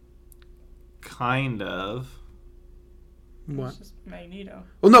 Kind of. What? It's just Magneto.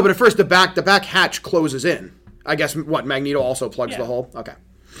 Well, no, but at first the back hatch closes in. I guess what Magneto also plugs the hole. Okay.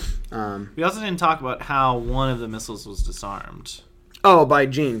 We also didn't talk about how one of the missiles was disarmed. Oh, by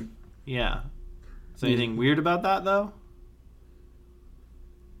Jean. Yeah. Is anything weird about that though?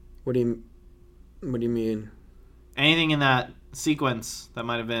 What do you mean? Anything in that sequence that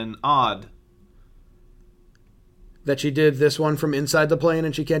might have been odd? That she did this one from inside the plane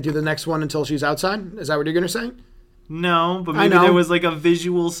and she can't do the next one until she's outside? Is that what you're gonna say? No, but maybe there was like a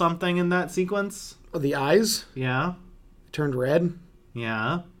visual something in that sequence. Oh, the eyes Yeah. turned red.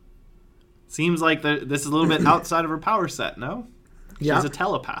 Yeah. Seems like this is a little bit outside of her power set, no? She's Yeah. a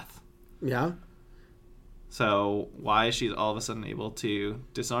telepath. Yeah. So why is she all of a sudden able to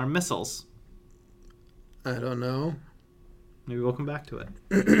disarm missiles? I don't know. Maybe we'll come back to it.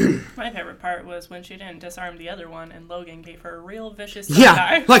 My favorite part was when she didn't disarm the other one and Logan gave her a real vicious Yeah,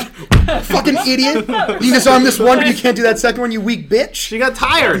 side-eye. like fucking idiot. You disarm this one, but you can't do that second one. You weak bitch. She got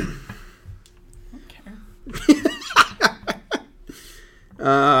tired. Okay.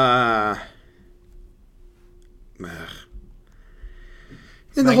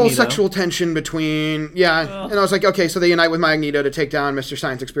 And the whole Magneto. sexual tension between, and I was like, okay, so they unite with Magneto to take down Mr.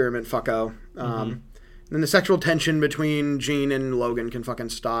 Science Experiment, fucko. And then the sexual tension between Jean and Logan can fucking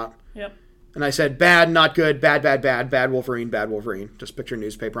stop. Yep. And I said, bad, not good, bad, bad, bad, bad Wolverine, bad Wolverine. Just picture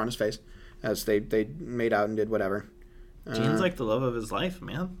newspaper on his face as they made out and did whatever. Jean's like the love of his life,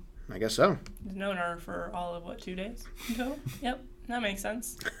 man. I guess so. He's known her for all of, 2 days? No? Yep. That makes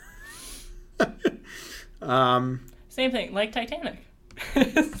sense. Same thing, like Titanic.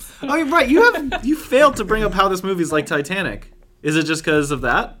 Oh, you're right. You failed to bring up how this movie's like Titanic. Is it just because of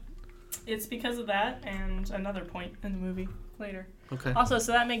that? It's because of that and another point in the movie later. Okay. Also,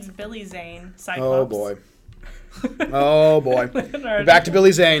 so that makes Billy Zane Cyclops. Oh, boy. Oh, boy. Leonardo, Back to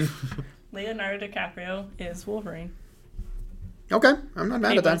Billy Zane. Leonardo DiCaprio is Wolverine. Okay, I'm not mad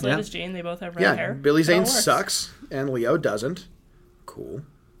Kate at that. Winslet is Jean. They both have red Yeah, hair. Billy It Zane all works. sucks, and Leo doesn't. Cool.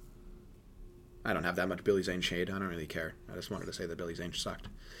 I don't have that much Billy Zane shade. I don't really care. I just wanted to say that Billy Zane sucked.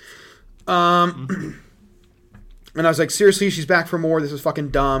 And I was like, seriously, she's back for more. This is fucking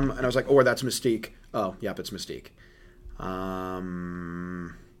dumb. And I was like, oh, that's Mystique. Oh, yep, it's Mystique.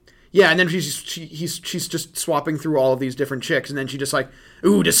 Yeah, and then she's just swapping through all of these different chicks, and then she just like,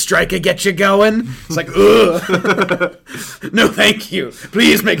 ooh, does Stryker get you going? It's like, ugh. No, thank you.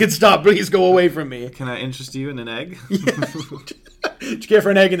 Please make it stop. Please go away from me. Can I interest you in an egg? Did you care for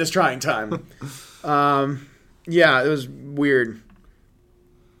an egg in this trying time? Yeah, it was weird.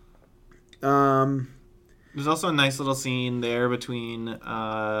 There's also a nice little scene there between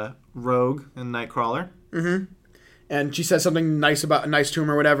Rogue and Nightcrawler. And she says something nice to him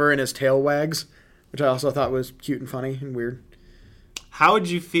or whatever, and his tail wags, which I also thought was cute and funny and weird. How would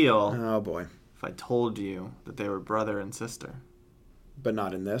you feel Oh boy, if I told you that they were brother and sister? but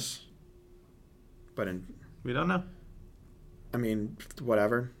not in this. But We don't know. I mean,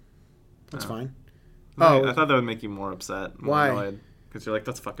 whatever. That's fine. I Oh, thought that would make you more upset. More Why? annoyed. Because you're like,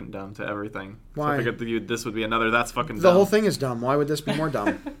 that's fucking dumb to everything. So Why? I figured this would be another that's fucking dumb. the whole thing is dumb. Why would this be more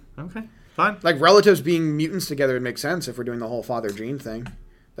dumb? Okay, fine. Like, relatives being mutants together would make sense if we're doing the whole father-gene thing. That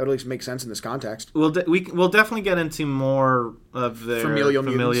would at least make sense in this context. We'll definitely get into more of their Familial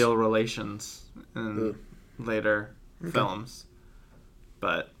familial relations in Ugh. later films.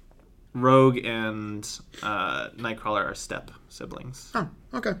 But Rogue and Nightcrawler are step siblings. Oh,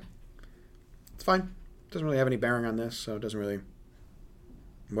 okay. It's fine. Doesn't really have any bearing on this, so it doesn't really...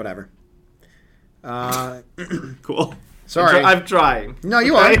 Whatever. Cool. Sorry. I'm trying. No,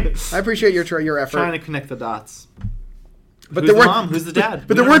 you Okay? are. I appreciate your effort. Trying to connect the dots. But Who's there the weren't. mom? Who's the dad?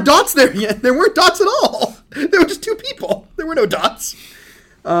 But there weren't dots there yet. There weren't dots at all. There were just two people. There were no dots.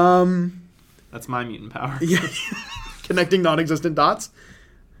 That's my mutant power. Yeah. Connecting non-existent dots.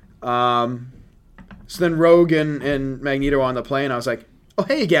 So then Rogue and Magneto on the plane. I was like, oh,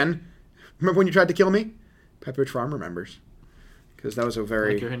 hey again. Remember when you tried to kill me? Pepperidge Farm remembers. Because that was a I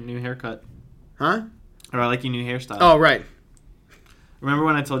very... like your new haircut. Huh? Or I like your new hairstyle. Oh, right. Remember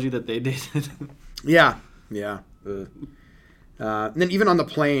when I told you that they dated? Yeah. Yeah. Ugh. And then even on the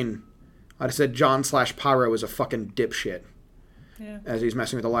plane, I said John/Pyro is a fucking dipshit. Yeah. As he's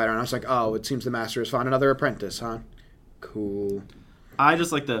messing with the lighter. And I was like, oh, it seems the master has found another apprentice, huh? Cool. I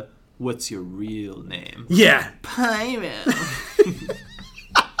just like the, what's your real name? Yeah. Pyro.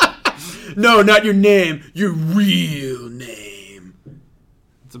 No, not your name. Your real name.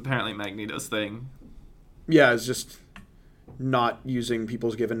 It's apparently Magneto's thing. Yeah, it's just not using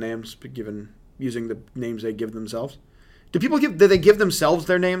people's given names, but using the names they give themselves. Do they give themselves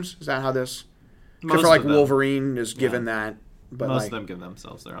their names? Is that how this? Except for like Wolverine is given that, but most like, of them give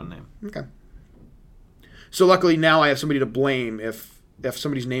themselves their own name. Okay. So luckily now I have somebody to blame if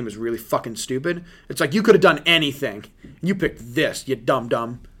somebody's name is really fucking stupid. It's like, you could have done anything. You picked this, you dumb.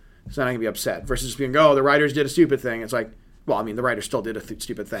 So then I can be upset. Versus just being, oh, the writers did a stupid thing. It's like, well, I mean, the writers still did a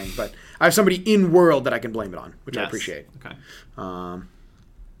stupid thing, but I have somebody in world that I can blame it on, which I appreciate. Okay. So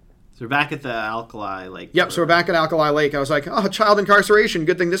we're back at the Alkali Lake. Yep, so we're back at Alkali Lake. I was like, oh, child incarceration.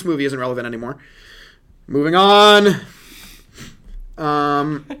 Good thing this movie isn't relevant anymore. Moving on.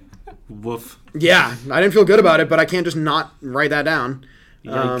 Woof. Yeah, I didn't feel good about it, but I can't just not write that down.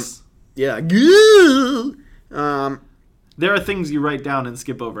 Yikes. Yeah. There are things you write down and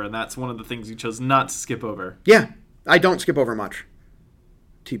skip over, and that's one of the things you chose not to skip over. Yeah, I don't skip over much.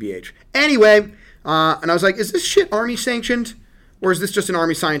 TBH. Anyway, and I was like, is this shit Army sanctioned? Or is this just an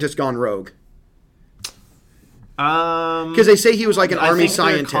Army scientist gone rogue? Because they say he was like an Army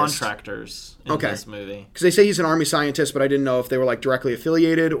scientist. They're contractors in this movie. Because they say he's an Army scientist, but I didn't know if they were like directly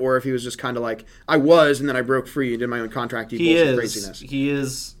affiliated or if he was just kind of like, I was, and then I broke free and did my own contract. Craziness. He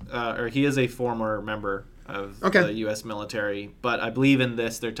is a former member of the U.S. military, but I believe in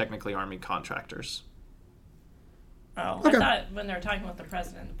this they're technically Army contractors. Oh, I thought when they were talking about the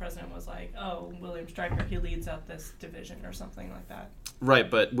president was like, oh, William Stryker, he leads out this division or something like that.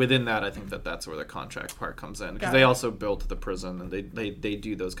 Right, but within that, I think that's where the contract part comes in. Because they also built the prison, and they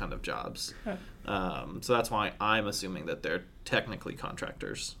do those kind of jobs. Oh. So that's why I'm assuming that they're technically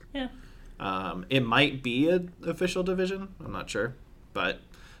contractors. Yeah. It might be an official division. I'm not sure. But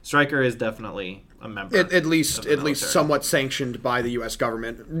Stryker is definitely a member. At least somewhat sanctioned by the U.S.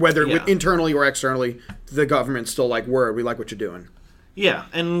 government. Whether internally or externally, the government's still like, word, we like what you're doing. Yeah,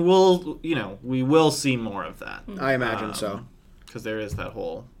 and we will see more of that. I imagine so. Because there is that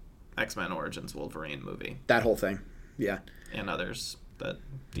whole X-Men Origins Wolverine movie. That whole thing, yeah. And others that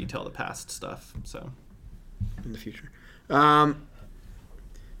detail the past stuff, so. In the future.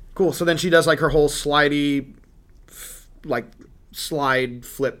 Cool, so then she does like her whole slide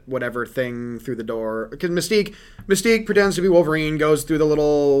flip whatever thing through the door. Because Mystique pretends to be Wolverine, goes through the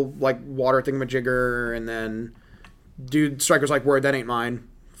little like water thingamajigger, and then Stryker's like, word, that ain't mine.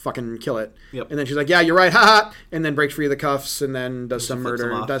 Fucking kill it. Yep. And then she's like, yeah, you're right, haha. And then breaks free of the cuffs, and then does some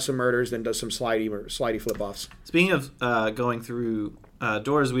murders, then does some slidey flip offs. Speaking of going through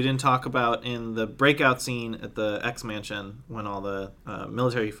doors, we didn't talk about in the breakout scene at the X Mansion when all the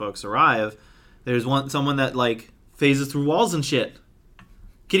military folks arrive. There's someone that like phases through walls and shit.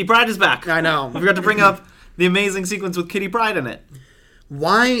 Kitty Pryde is back. I know. I forgot to bring up the amazing sequence with Kitty Pryde in it.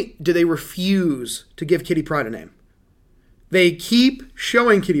 Why do they refuse to give Kitty Pryde a name? They keep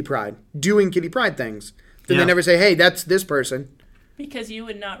showing Kitty Pryde, doing Kitty Pryde things. Then they never say, hey, that's this person. Because you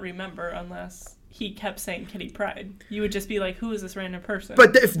would not remember unless he kept saying Kitty Pryde. You would just be like, who is this random person?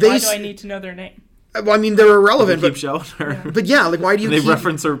 But if why do I need to know their name? Well, I mean, they're irrelevant. Keep showing her. Yeah. But yeah, like, why do you They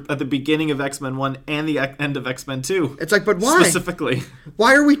reference her at the beginning of X-Men 1 and the end of X-Men 2. It's like, but why? Specifically.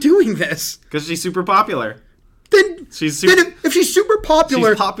 Why are we doing this? Because she's super popular. Then if she's super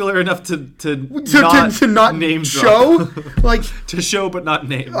popular, she's popular enough to not name show, like to show but not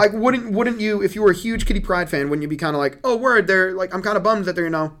name. Like, wouldn't you, if you were a huge Kitty Pryde fan, wouldn't you be kind of like, oh, word, they're like, I'm kind of bummed that they're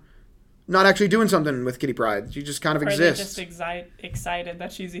not actually doing something with Kitty Pryde. She just kind of exists. Or they're just excited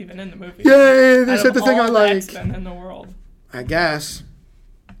that she's even in the movie. Yay! They said the thing I like. X-Men in the world, I guess.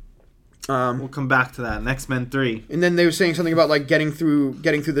 We'll come back to that in X-Men 3. And then they were saying something about like getting through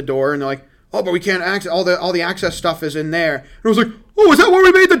the door, and they're like, oh, but we can't access all the access stuff is in there. And I was like, oh, is that why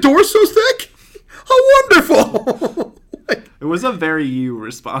we made the door so thick? How wonderful! It was a very you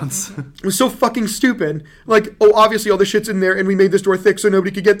response. It was so fucking stupid. Like, oh, obviously all the shit's in there, and we made this door thick so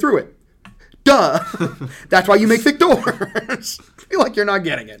nobody could get through it. Duh. That's why you make thick doors. I feel like you're not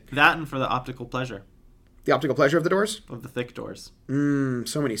getting it. That and for the optical pleasure. The optical pleasure of the doors? Of the thick doors.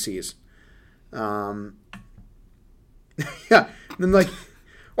 So many C's. Yeah. And then like,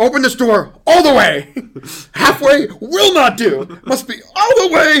 open this door all the way. Halfway will not do. Must be all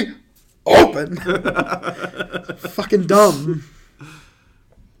the way open. Fucking dumb.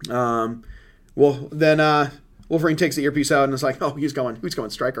 Well, then Wolverine takes the earpiece out and is like, oh, who's going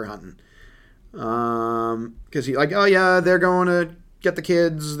Stryker hunting? Because he's like, oh yeah, they're going to get the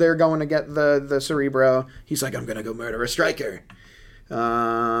kids. They're going to get the Cerebro. He's like, I'm going to go murder a Stryker.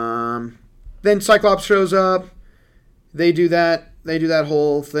 Then Cyclops shows up. They do that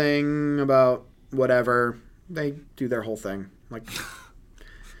whole thing about whatever. They do their whole thing. Like,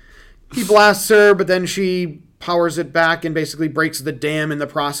 he blasts her, but then she powers it back and basically breaks the dam in the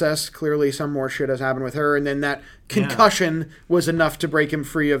process. Clearly some more shit has happened with her, and then that concussion was enough to break him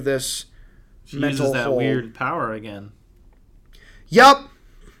free of this She mental uses that hold. weird power again. Yup.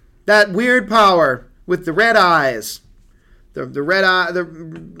 That weird power with the red eyes. The red eye,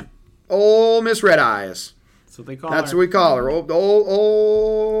 the old Miss Red Eyes. That's what they call That's her. what we call her.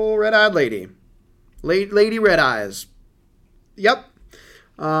 Old red-eyed lady. Lady Red Eyes. Yep.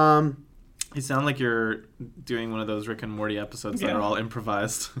 You sound like you're doing one of those Rick and Morty episodes that are all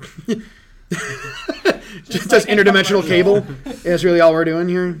improvised. Just does interdimensional cable. Is really all we're doing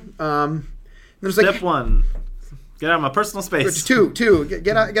here. There's like Step 1. Get out of my personal space. two.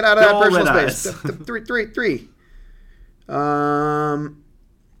 Get out of that Old personal Red space. Eyes. Three. I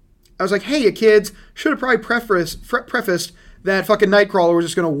was like, hey, you kids, should have probably prefaced that fucking Nightcrawler was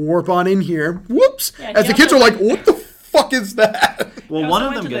just going to warp on in here. Whoops. Yeah, As the kids are like, what the fuck is that? Well, I one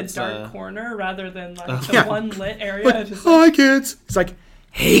also of them went to gets... the dark corner rather than like the Yeah. one lit area. Like, Just hi, kids. It's like,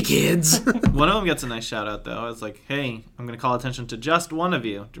 hey, kids. One of them gets a nice shout out, though. It's like, hey, I'm going to call attention to just one of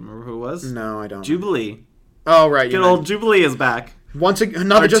you. Do you remember who it was? No, I don't. Jubilee. Oh, right. Good old Jubilee is back. Once again,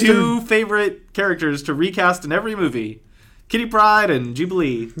 another Our just two favorite characters to recast in every movie. Kitty Pryde and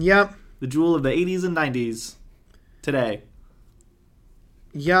Jubilee. Yep. The jewel of the 80s and 90s. Today.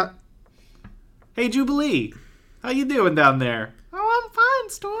 Yep. Hey, Jubilee. How you doing down there? Oh, I'm fine,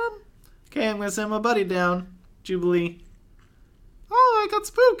 Storm. Okay, I'm going to send my buddy down. Jubilee. Oh, I got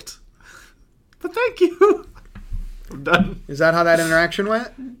spooked. But thank you. I'm done. Is that how that interaction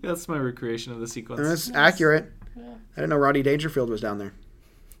went? That's my recreation of the sequence. That's accurate. I didn't know Rodney Dangerfield was down there.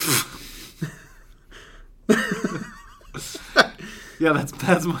 Yeah,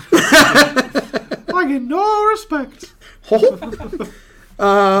 that's my... I get no respect.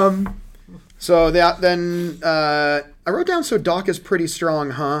 So then I wrote down, so Doc is pretty strong,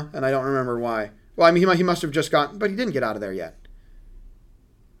 huh? And I don't remember why. Well, I mean, he must have just gotten, but he didn't get out of there yet.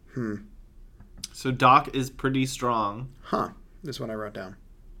 So Doc is pretty strong. Huh. This is what I wrote down.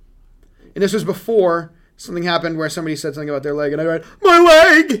 And this was before something happened where somebody said something about their leg, and I wrote, my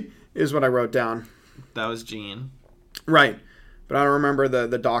leg! Is what I wrote down. That was Gene. Right. But I don't remember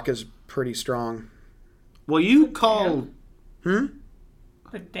the Doc is pretty strong. Well, you call... the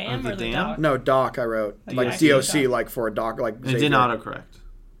dam the or the dam? dog? No, Doc I wrote. Like DOC. DOC, like for a Doc, like It Xavier. didn't autocorrect.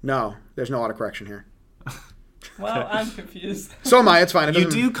 No, there's no autocorrection here. Well, I'm confused. So am I, it's fine. It You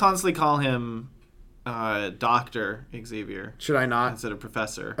doesn't- do constantly call him Dr. Xavier Should I not? instead of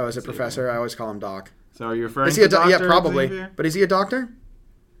Professor. Oh, is it Xavier. Professor? I always call him Doc. So are you referring Is he to a doctor? Dr. Yeah, probably. Xavier? But is he a doctor?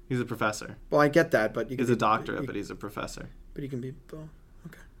 He's a professor. Well, I get that, but you can He's a be- doctorate, but he's a professor. But you can be. Oh,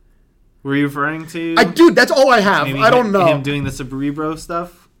 Were you referring to... dude, that's all I have. maybe I don't know. him doing the Cerebro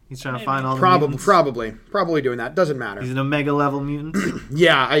stuff? He's trying to find all the mutants? Probably doing that. Doesn't matter. He's an Omega level mutant?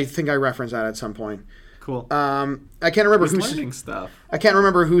 Yeah, I think I referenced that at some point. Cool. I can't remember He's who. learning stuff. I can't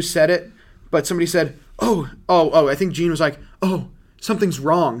remember who said it, but somebody said, "Oh." I think Gene was like, "Oh, something's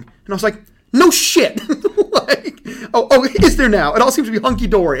wrong," and I was like, "No shit." Like, is there now? It all seems to be hunky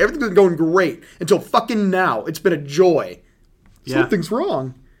dory. Everything's been going great until fucking now. It's been a joy. Yeah. Something's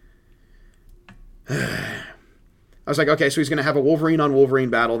wrong. I was like, okay, so he's going to have a Wolverine on Wolverine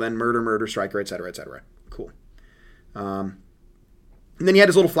battle, then murder, Stryker, etc., etc. Cool. And then he had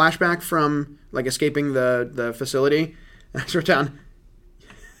his little flashback from like escaping the facility. And I wrote down,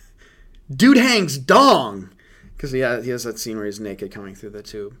 dude hangs dong, because he has that scene where he's naked coming through the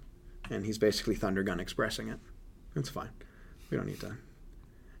tube, and he's basically Thunder Gun expressing it. It's fine. We don't need to.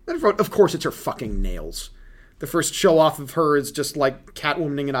 Then I wrote, of course, it's her fucking nails. The first show off of her is just like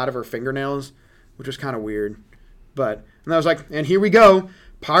Catwomaning it out of her fingernails, which was kind of weird. But, and I was like, and here we go,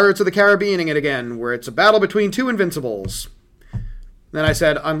 Pirates of the Caribbeaning it again, where it's a battle between two Invincibles. Then I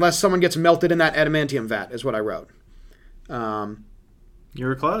said, unless someone gets melted in that adamantium vat, is what I wrote. You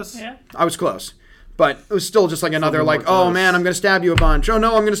were close. Yeah. I was close. But it was still just like another, little like, more oh close. man, I'm going to stab you a bunch. Oh no,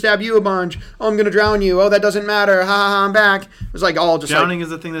 I'm going to stab you a bunch. Oh, I'm going to drown you. Oh, that doesn't matter. Ha ha ha, I'm back. It was like all just Drowning like, is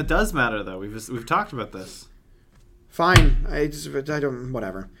the thing that does matter, though. We've talked about this. fine. I don't,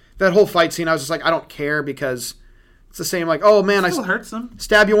 whatever. That whole fight scene, I was just like, I don't care because it's the same, like, oh man, Still hurts them.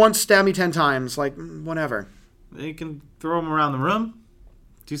 stab you once, stab me 10 times. Like, whatever. You can throw them around the room,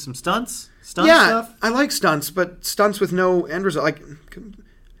 do some stunts, Yeah, stuff. I like stunts, but stunts with no end result. Like,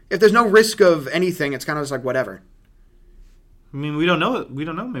 if there's no risk of anything, it's kind of just like whatever. I mean, we don't know. We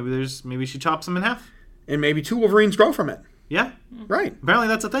don't know. Maybe she chops them in half. And maybe two Wolverines grow from it. Yeah. Right. Apparently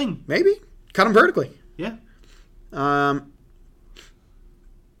that's a thing. Maybe. Cut them vertically. Yeah. And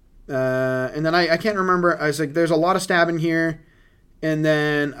then I can't remember. I was like, there's a lot of stabbing here. And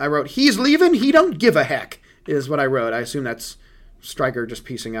then I wrote, he's leaving, he don't give a heck, is what I wrote. I assume that's Stryker just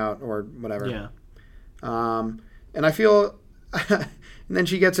piecing out or whatever. Yeah. And I feel, and then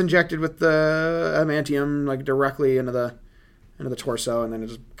she gets injected with the adamantium like directly into the torso, and then it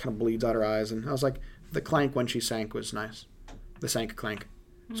just kind of bleeds out her eyes. And I was like, the clank when she sank was nice. The sank clank.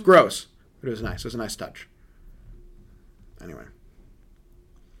 It's gross, but it was nice. It was a nice touch. Anyway.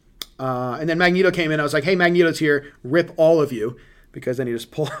 And then Magneto came in. I was like, hey, Magneto's here. Rip all of you. Because then he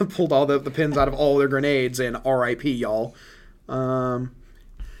just pulled all the pins out of all their grenades, and R.I.P. y'all.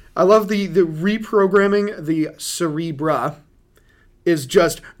 I love the reprogramming the Cerebra is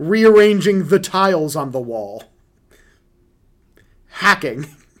just rearranging the tiles on the wall. Hacking.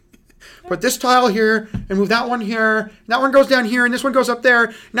 Put this tile here and move that one here. That one goes down here and this one goes up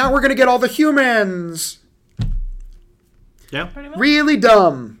there. Now we're going to get all the humans. Yeah. Pretty much. Really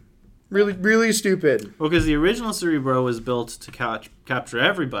dumb. Really, really stupid. Well, because the original Cerebro was built to capture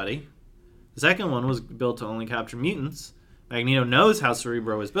everybody. The second one was built to only capture mutants. Magneto knows how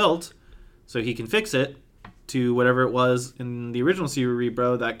Cerebro was built, so he can fix it to whatever it was in the original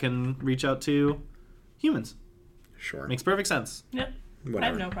Cerebro that can reach out to humans. Sure. Makes perfect sense. Yep. Whatever. I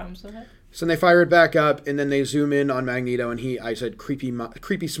have no problems with it. So they fire it back up, and then they zoom in on Magneto, and I said, creepy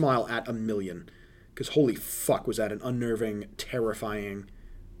smile at 1,000,000. Because holy fuck, was that an unnerving, terrifying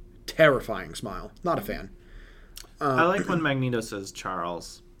smile. Not a fan. I like when Magneto says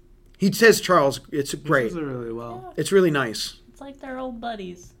Charles. He says Charles. It's He great. says it really well. It's really nice. It's like they're old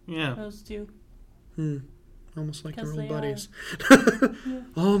buddies. Yeah. Those two. Almost like their 'Cause old they buddies.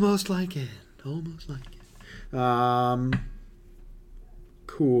 Almost like it. Almost like it.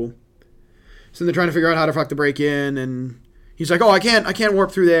 Cool. So they're trying to figure out how to fuck the break in, and he's like, "Oh, I can't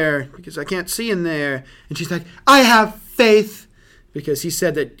warp through there because I can't see in there." And she's like, "I have faith," because he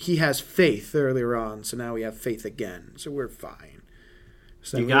said that he has faith earlier on. So now we have faith again. So we're fine.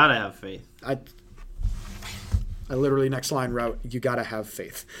 So You gotta have faith. I literally next line wrote, "You gotta have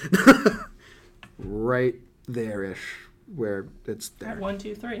faith." Right there-ish, where it's there. At 1,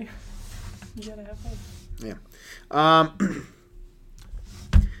 2, 3. You gotta have faith. Yeah.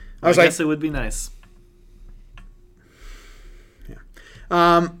 I was like, guess it would be nice.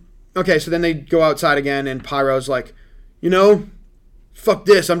 okay, so then they go outside again, and Pyro's like, fuck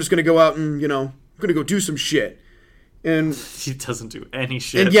this. I'm just gonna go out and I'm gonna go do some shit. And He doesn't do any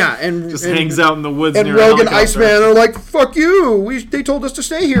shit. and Just hangs out in the woods And near a Rogue and helicopter. Iceman are like, fuck you. They told us to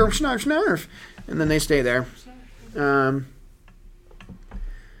stay here. Snarf, snarf. And then they stay there.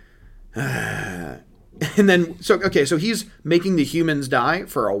 And then, so he's making the humans die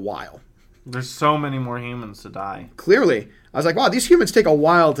for a while. There's so many more humans to die. Clearly. I was like, wow, these humans take a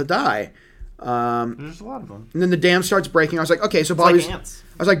while to die. There's a lot of them. And then the dam starts breaking. I was like, okay, so It's Bobby's... like ants.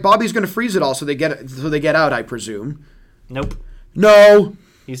 I was like, Bobby's going to freeze it all so they get out, I presume. Nope. No.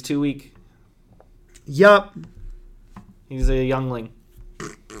 He's too weak. Yup. He's a youngling.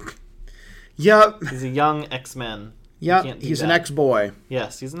 Yup. He's a young X-Men. Yup. can't do He's an that. ex-boy.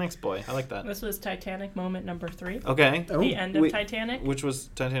 Yes, he's an ex-boy. I like that. This was Titanic moment number 3. Okay. Oh. The end of Wait, Titanic. Which was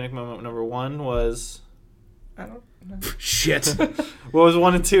Titanic moment number 1 was... I don't know. Shit. What was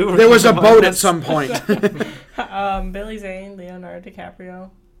 1 and 2? There was a boat at some point. Billy Zane, Leonardo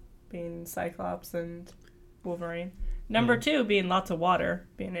DiCaprio, being Cyclops and Wolverine. Number 2 being lots of water,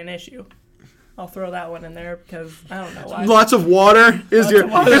 being an issue. I'll throw that one in there because I don't know why. Lots of water.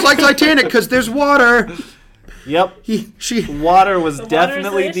 It's like Titanic because there's water. Yep. Water was The water's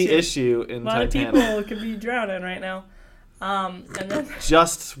definitely the the issue in A lot Titanic. of people could be drowning right now. And then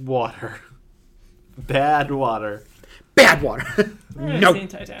Just water. Bad water. Bad water. I haven't Nope. seen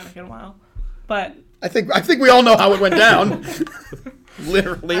Titanic in a while. But I think we all know how it went down.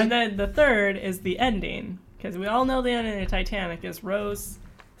 Literally. and then the third is the ending because we all know the ending of Titanic is Rose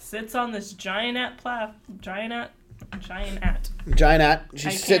sits on this giant at. Giant at. She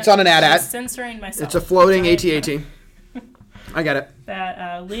I sits can't- on an I'm at. censoring myself. It's a floating Giant AT-AT. I get it.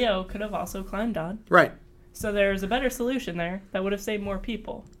 that Leo could have also climbed on. Right. So there's a better solution there that would have saved more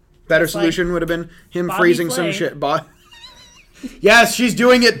people. Better It's like solution would have been him Bobby freezing some Flay. shit. Yes, she's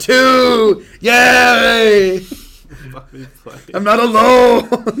doing it too. Yay! I'm not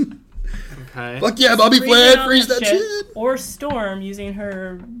alone. Okay. Fuck yeah, Bobby Freezing Flay, on freeze that shit. Or Storm using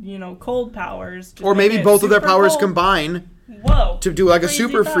her, cold powers. just Or make maybe it both of their super powers cold. combine Whoa. to do like a Crazy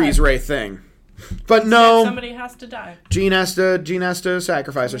super thought. freeze ray thing. But no, Somebody has to die. Jean has to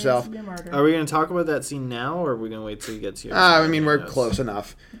sacrifice herself. Somebody has to be a martyr. Are we going to talk about that scene now, or are we going to wait till he gets here? I mean, we're close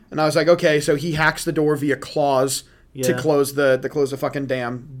enough. And I was like, okay, so he hacks the door via claws to Yeah. close the fucking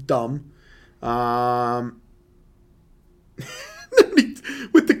dam. Dumb.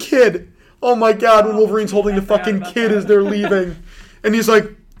 With the kid. Oh my god, when Wolverine's holding the I forgot fucking about kid that. as they're leaving. And he's like,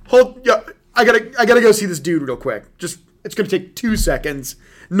 I gotta go see this dude real quick. Just It's going to take 2 seconds.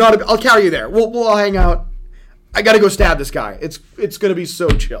 I'll carry you there. We'll all hang out. I got to go stab this guy. It's going to be so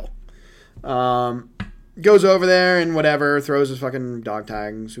chill. Goes over there and whatever, throws his fucking dog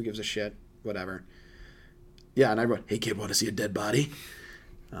tags. Who gives a shit? Whatever. Yeah, and I wrote, hey kid, want to see a dead body?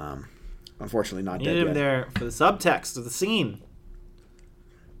 Unfortunately, not dead Needed him yet. there for the subtext of the scene.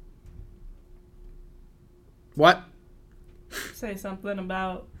 What? Say something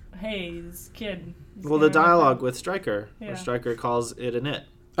about, hey, this kid. Well, the dialogue with Stryker, where Yeah. Stryker calls it an it.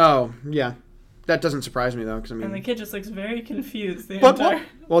 Oh, yeah. That doesn't surprise me, though, because I mean... And the kid just looks very confused the But entire... what?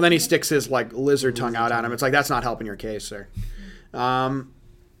 Well, then he sticks his, like, lizard tongue out at him. It's like, that's not helping your case, sir. And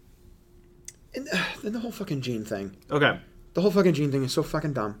then the whole fucking Jean thing. Okay. The whole fucking Jean thing is so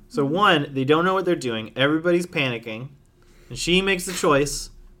fucking dumb. So one, they don't know what they're doing. Everybody's panicking. And she makes the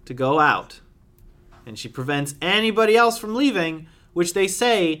choice to go out. And she prevents anybody else from leaving, which they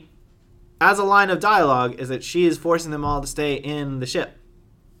say, as a line of dialogue, is that she is forcing them all to stay in the ship.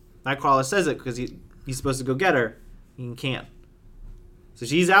 Nightcrawler says it because he's supposed to go get her. He can't. So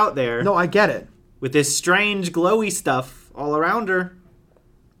she's out there No, I get it. with this strange glowy stuff all around her.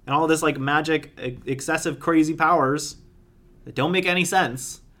 And all this like magic, excessive, crazy powers that don't make any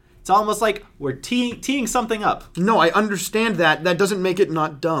sense. It's almost like we're teeing something up. No, I understand that. That doesn't make it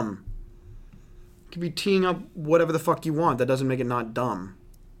not dumb. You could be teeing up whatever the fuck you want. That doesn't make it not dumb.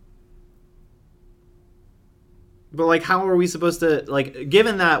 But like, how are we supposed to like?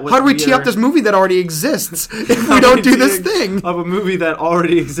 Given that, How do we tee up this movie that already exists if we don't do this thing? of a movie that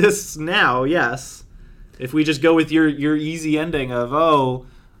already exists now? Yes. If we just go with your easy ending of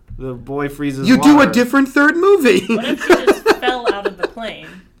the boy freezes. You do water. a different third movie. What if she just fell out of the plane?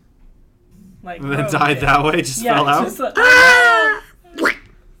 Like, And then Rose died did. that way. Just Yeah, fell out. just like,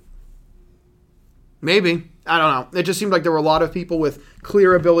 Maybe. I don't know. It just seemed like there were a lot of people with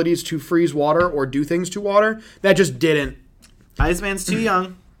clear abilities to freeze water or do things to water that just didn't. Iceman's too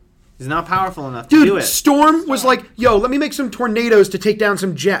young. He's not powerful enough to do Dude, it. Storm was like, yo, let me make some tornadoes to take down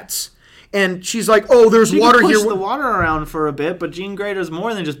some jets. And she's like, oh, there's She water can push here. the water around for a bit, but Jean Grey does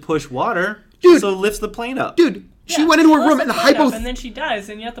more than just push water. Dude. She also lifts the plane up. Dude, she yeah, went into her lifts room the and plane hypo... up, and then she dies,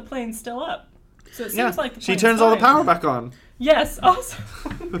 and yet the plane's still up. So it seems Yeah, like the she plane's turns all the fine. power back on. Yes, also.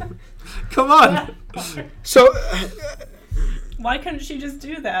 Come on. So, Why couldn't she just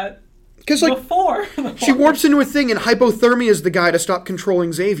do that because like, before? she warps into a thing and hypothermia is the guy to stop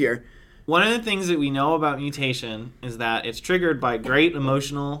controlling Xavier. One of the things that we know about mutation is that it's triggered by great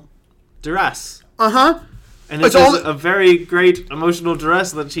emotional duress. Uh-huh. And this It's is all- a very great emotional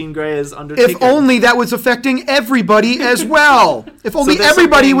duress that Jean Grey is undertaking. If only that was affecting everybody as well. If only there's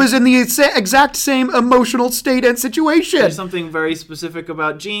everybody something- was in the exact same emotional state and situation. There's something very specific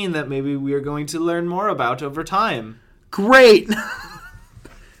about Jean that maybe we are going to learn more about over time. Great.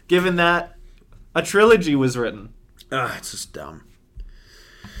 Given that a trilogy was written. It's just dumb.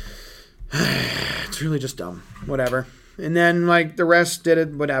 It's really just dumb. Whatever. And then, like, the rest did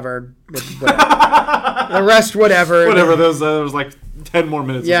it, whatever. The rest, whatever. Whatever, there was like 10 more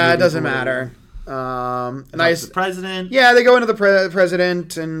minutes. Yeah, it doesn't matter. Nice. The president. Yeah, they go into the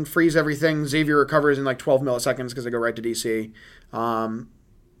president and freeze everything. Xavier recovers in like 12 milliseconds because they go right to DC. And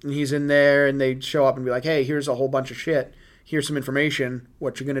he's in there, and they show up and be like, hey, here's a whole bunch of shit. Here's some information.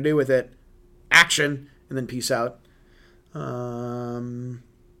 What you going to do with it? Action. And then peace out. And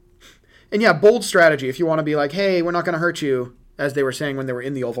yeah, bold strategy. If you want to be like, hey, we're not going to hurt you, as they were saying when they were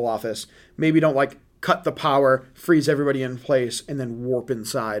in the Oval Office, maybe don't like cut the power, freeze everybody in place, and then warp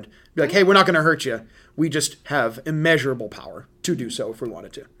inside. Be like, hey, we're not going to hurt you. We just have immeasurable power to do so if we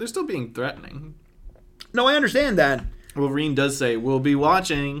wanted to. They're still being threatening. No, I understand that. Wolverine does say, we'll be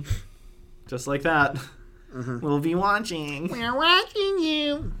watching. Just like that. We'll be watching. We're watching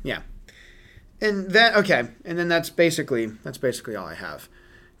you. Yeah. And that, okay. And then that's basically all I have.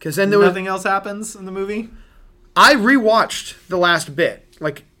 Because then there was, Nothing else happens in the movie? I rewatched the last bit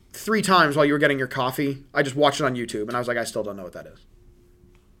like 3 times while you were getting your coffee. I just watched it on YouTube, and I was like, I still don't know what that is.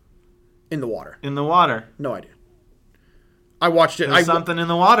 In the water. In the water. No idea. I watched it. There's something in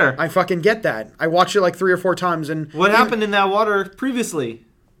the water. I fucking get that. I watched it like 3 or 4 times, and What happened in that water previously?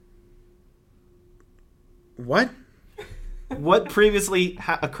 What? What previously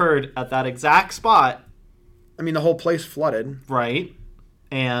occurred at that exact spot, I mean, the whole place flooded. right?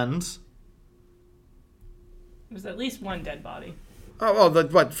 And There's at least one dead body. Oh, the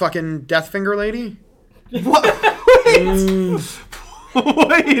what? Fucking Death Finger lady? what? Wait,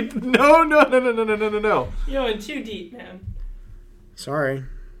 wait! No! You're in too deep, man. Sorry.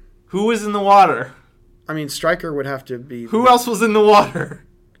 Who was in the water? I mean, Stryker would have to be. Who else was in the water?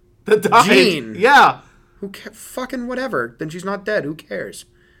 That died. Jean. Yeah. Fucking whatever. Then she's not dead. Who cares?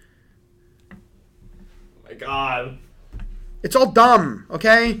 Oh my God. It's all dumb,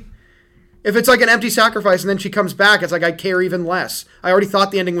 okay? If it's like an empty sacrifice and then she comes back, it's like I care even less. I already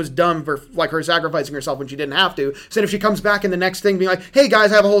thought the ending was dumb for like her sacrificing herself when she didn't have to. So then if she comes back in the next thing being like, hey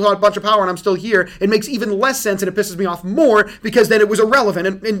guys, I have a whole bunch of power and I'm still here, it makes even less sense and it pisses me off more because then it was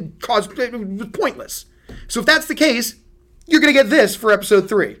irrelevant and caused it was pointless. So if that's the case, you're going to get this for episode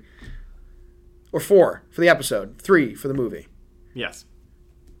 3. Or 4 for the episode, 3 for the movie. Yes.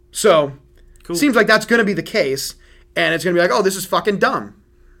 So, Cool. Seems like that's going to be the case, and it's going to be like, oh, this is fucking dumb.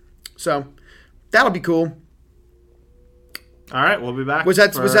 So, that'll be cool. All right, we'll be back. Was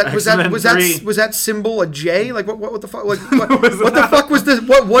that symbol a J? Like what the fuck? Like what the fuck was this?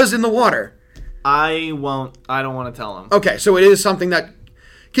 What was in the water? I don't want to tell him. Okay, so it is something that.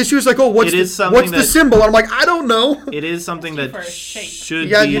 Because she was like, oh, what's the symbol? And I'm like, I don't know. It is something that for a shape. should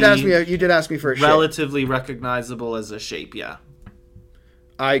Yeah, be you did ask me for a shape. relatively recognizable as a shape. Yeah.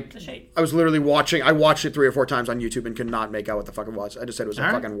 The shape. I was literally watching. I watched it 3 or 4 times on YouTube and could not make out what the fuck it was. I just said it was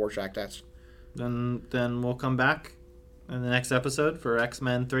a fucking Rorschach test. Then we'll come back in the next episode for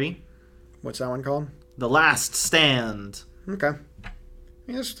X-Men 3. What's that one called? The Last Stand. Okay.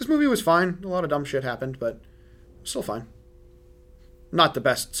 Yeah, this movie was fine. A lot of dumb shit happened, but still fine. Not the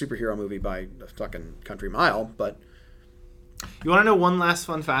best superhero movie by a fucking country mile, but... You want to know one last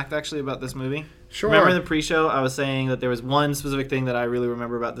fun fact, actually, about this movie? Sure. Remember in the pre-show, I was saying that there was one specific thing that I really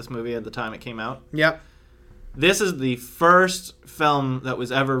remember about this movie at the time it came out? Yep. This is the first film that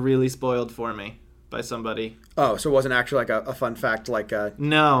was ever really spoiled for me by somebody. Oh, so it wasn't actually like a fun fact like...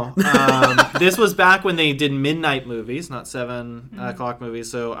 No. This was back when they did midnight movies, not 7 o'clock movies.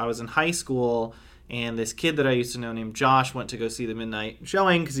 So I was in high school, and this kid that I used to know named Josh went to go see the midnight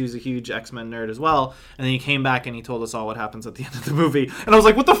showing because he was a huge X-Men nerd as well. And then he came back and he told us all what happens at the end of the movie. And I was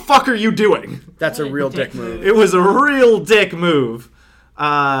like, what the fuck are you doing? That's a real dick move. It was a real dick move.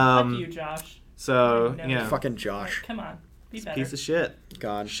 Fuck you, Josh. So, No. yeah. Fucking Josh. Come on. Be better. Piece of shit.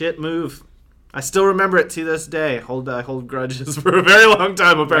 God. Shit move. I still remember it to this day. I hold grudges for a very long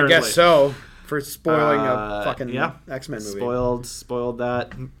time, apparently. I guess so. For spoiling a fucking X-Men movie. Spoiled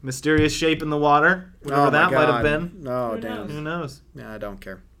that mysterious shape in the water. Whatever that might have been. Oh, Who damn. knows? Who knows? Yeah, I don't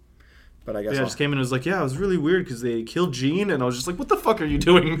care. But I guess I just came in and was like, yeah, it was really weird because they killed Jean, and I was just like, what the fuck are you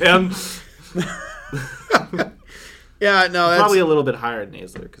doing, man? Yeah, no, that's... Probably a little bit higher than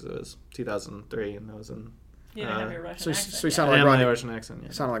Aisler because it was 2003, and I was in... You didn't have your Russian so accent you yet. sound I like am Rodney. my Russian accent,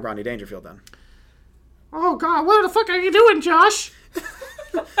 yeah. Sounded like Rodney Dangerfield then. Oh, God, what the fuck are you doing, Josh?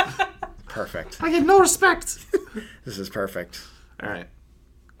 Perfect. I get no respect. This is perfect. All right.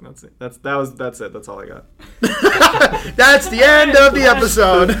 That's it. That's it. That's all I got. That's the end of the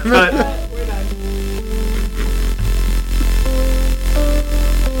episode. But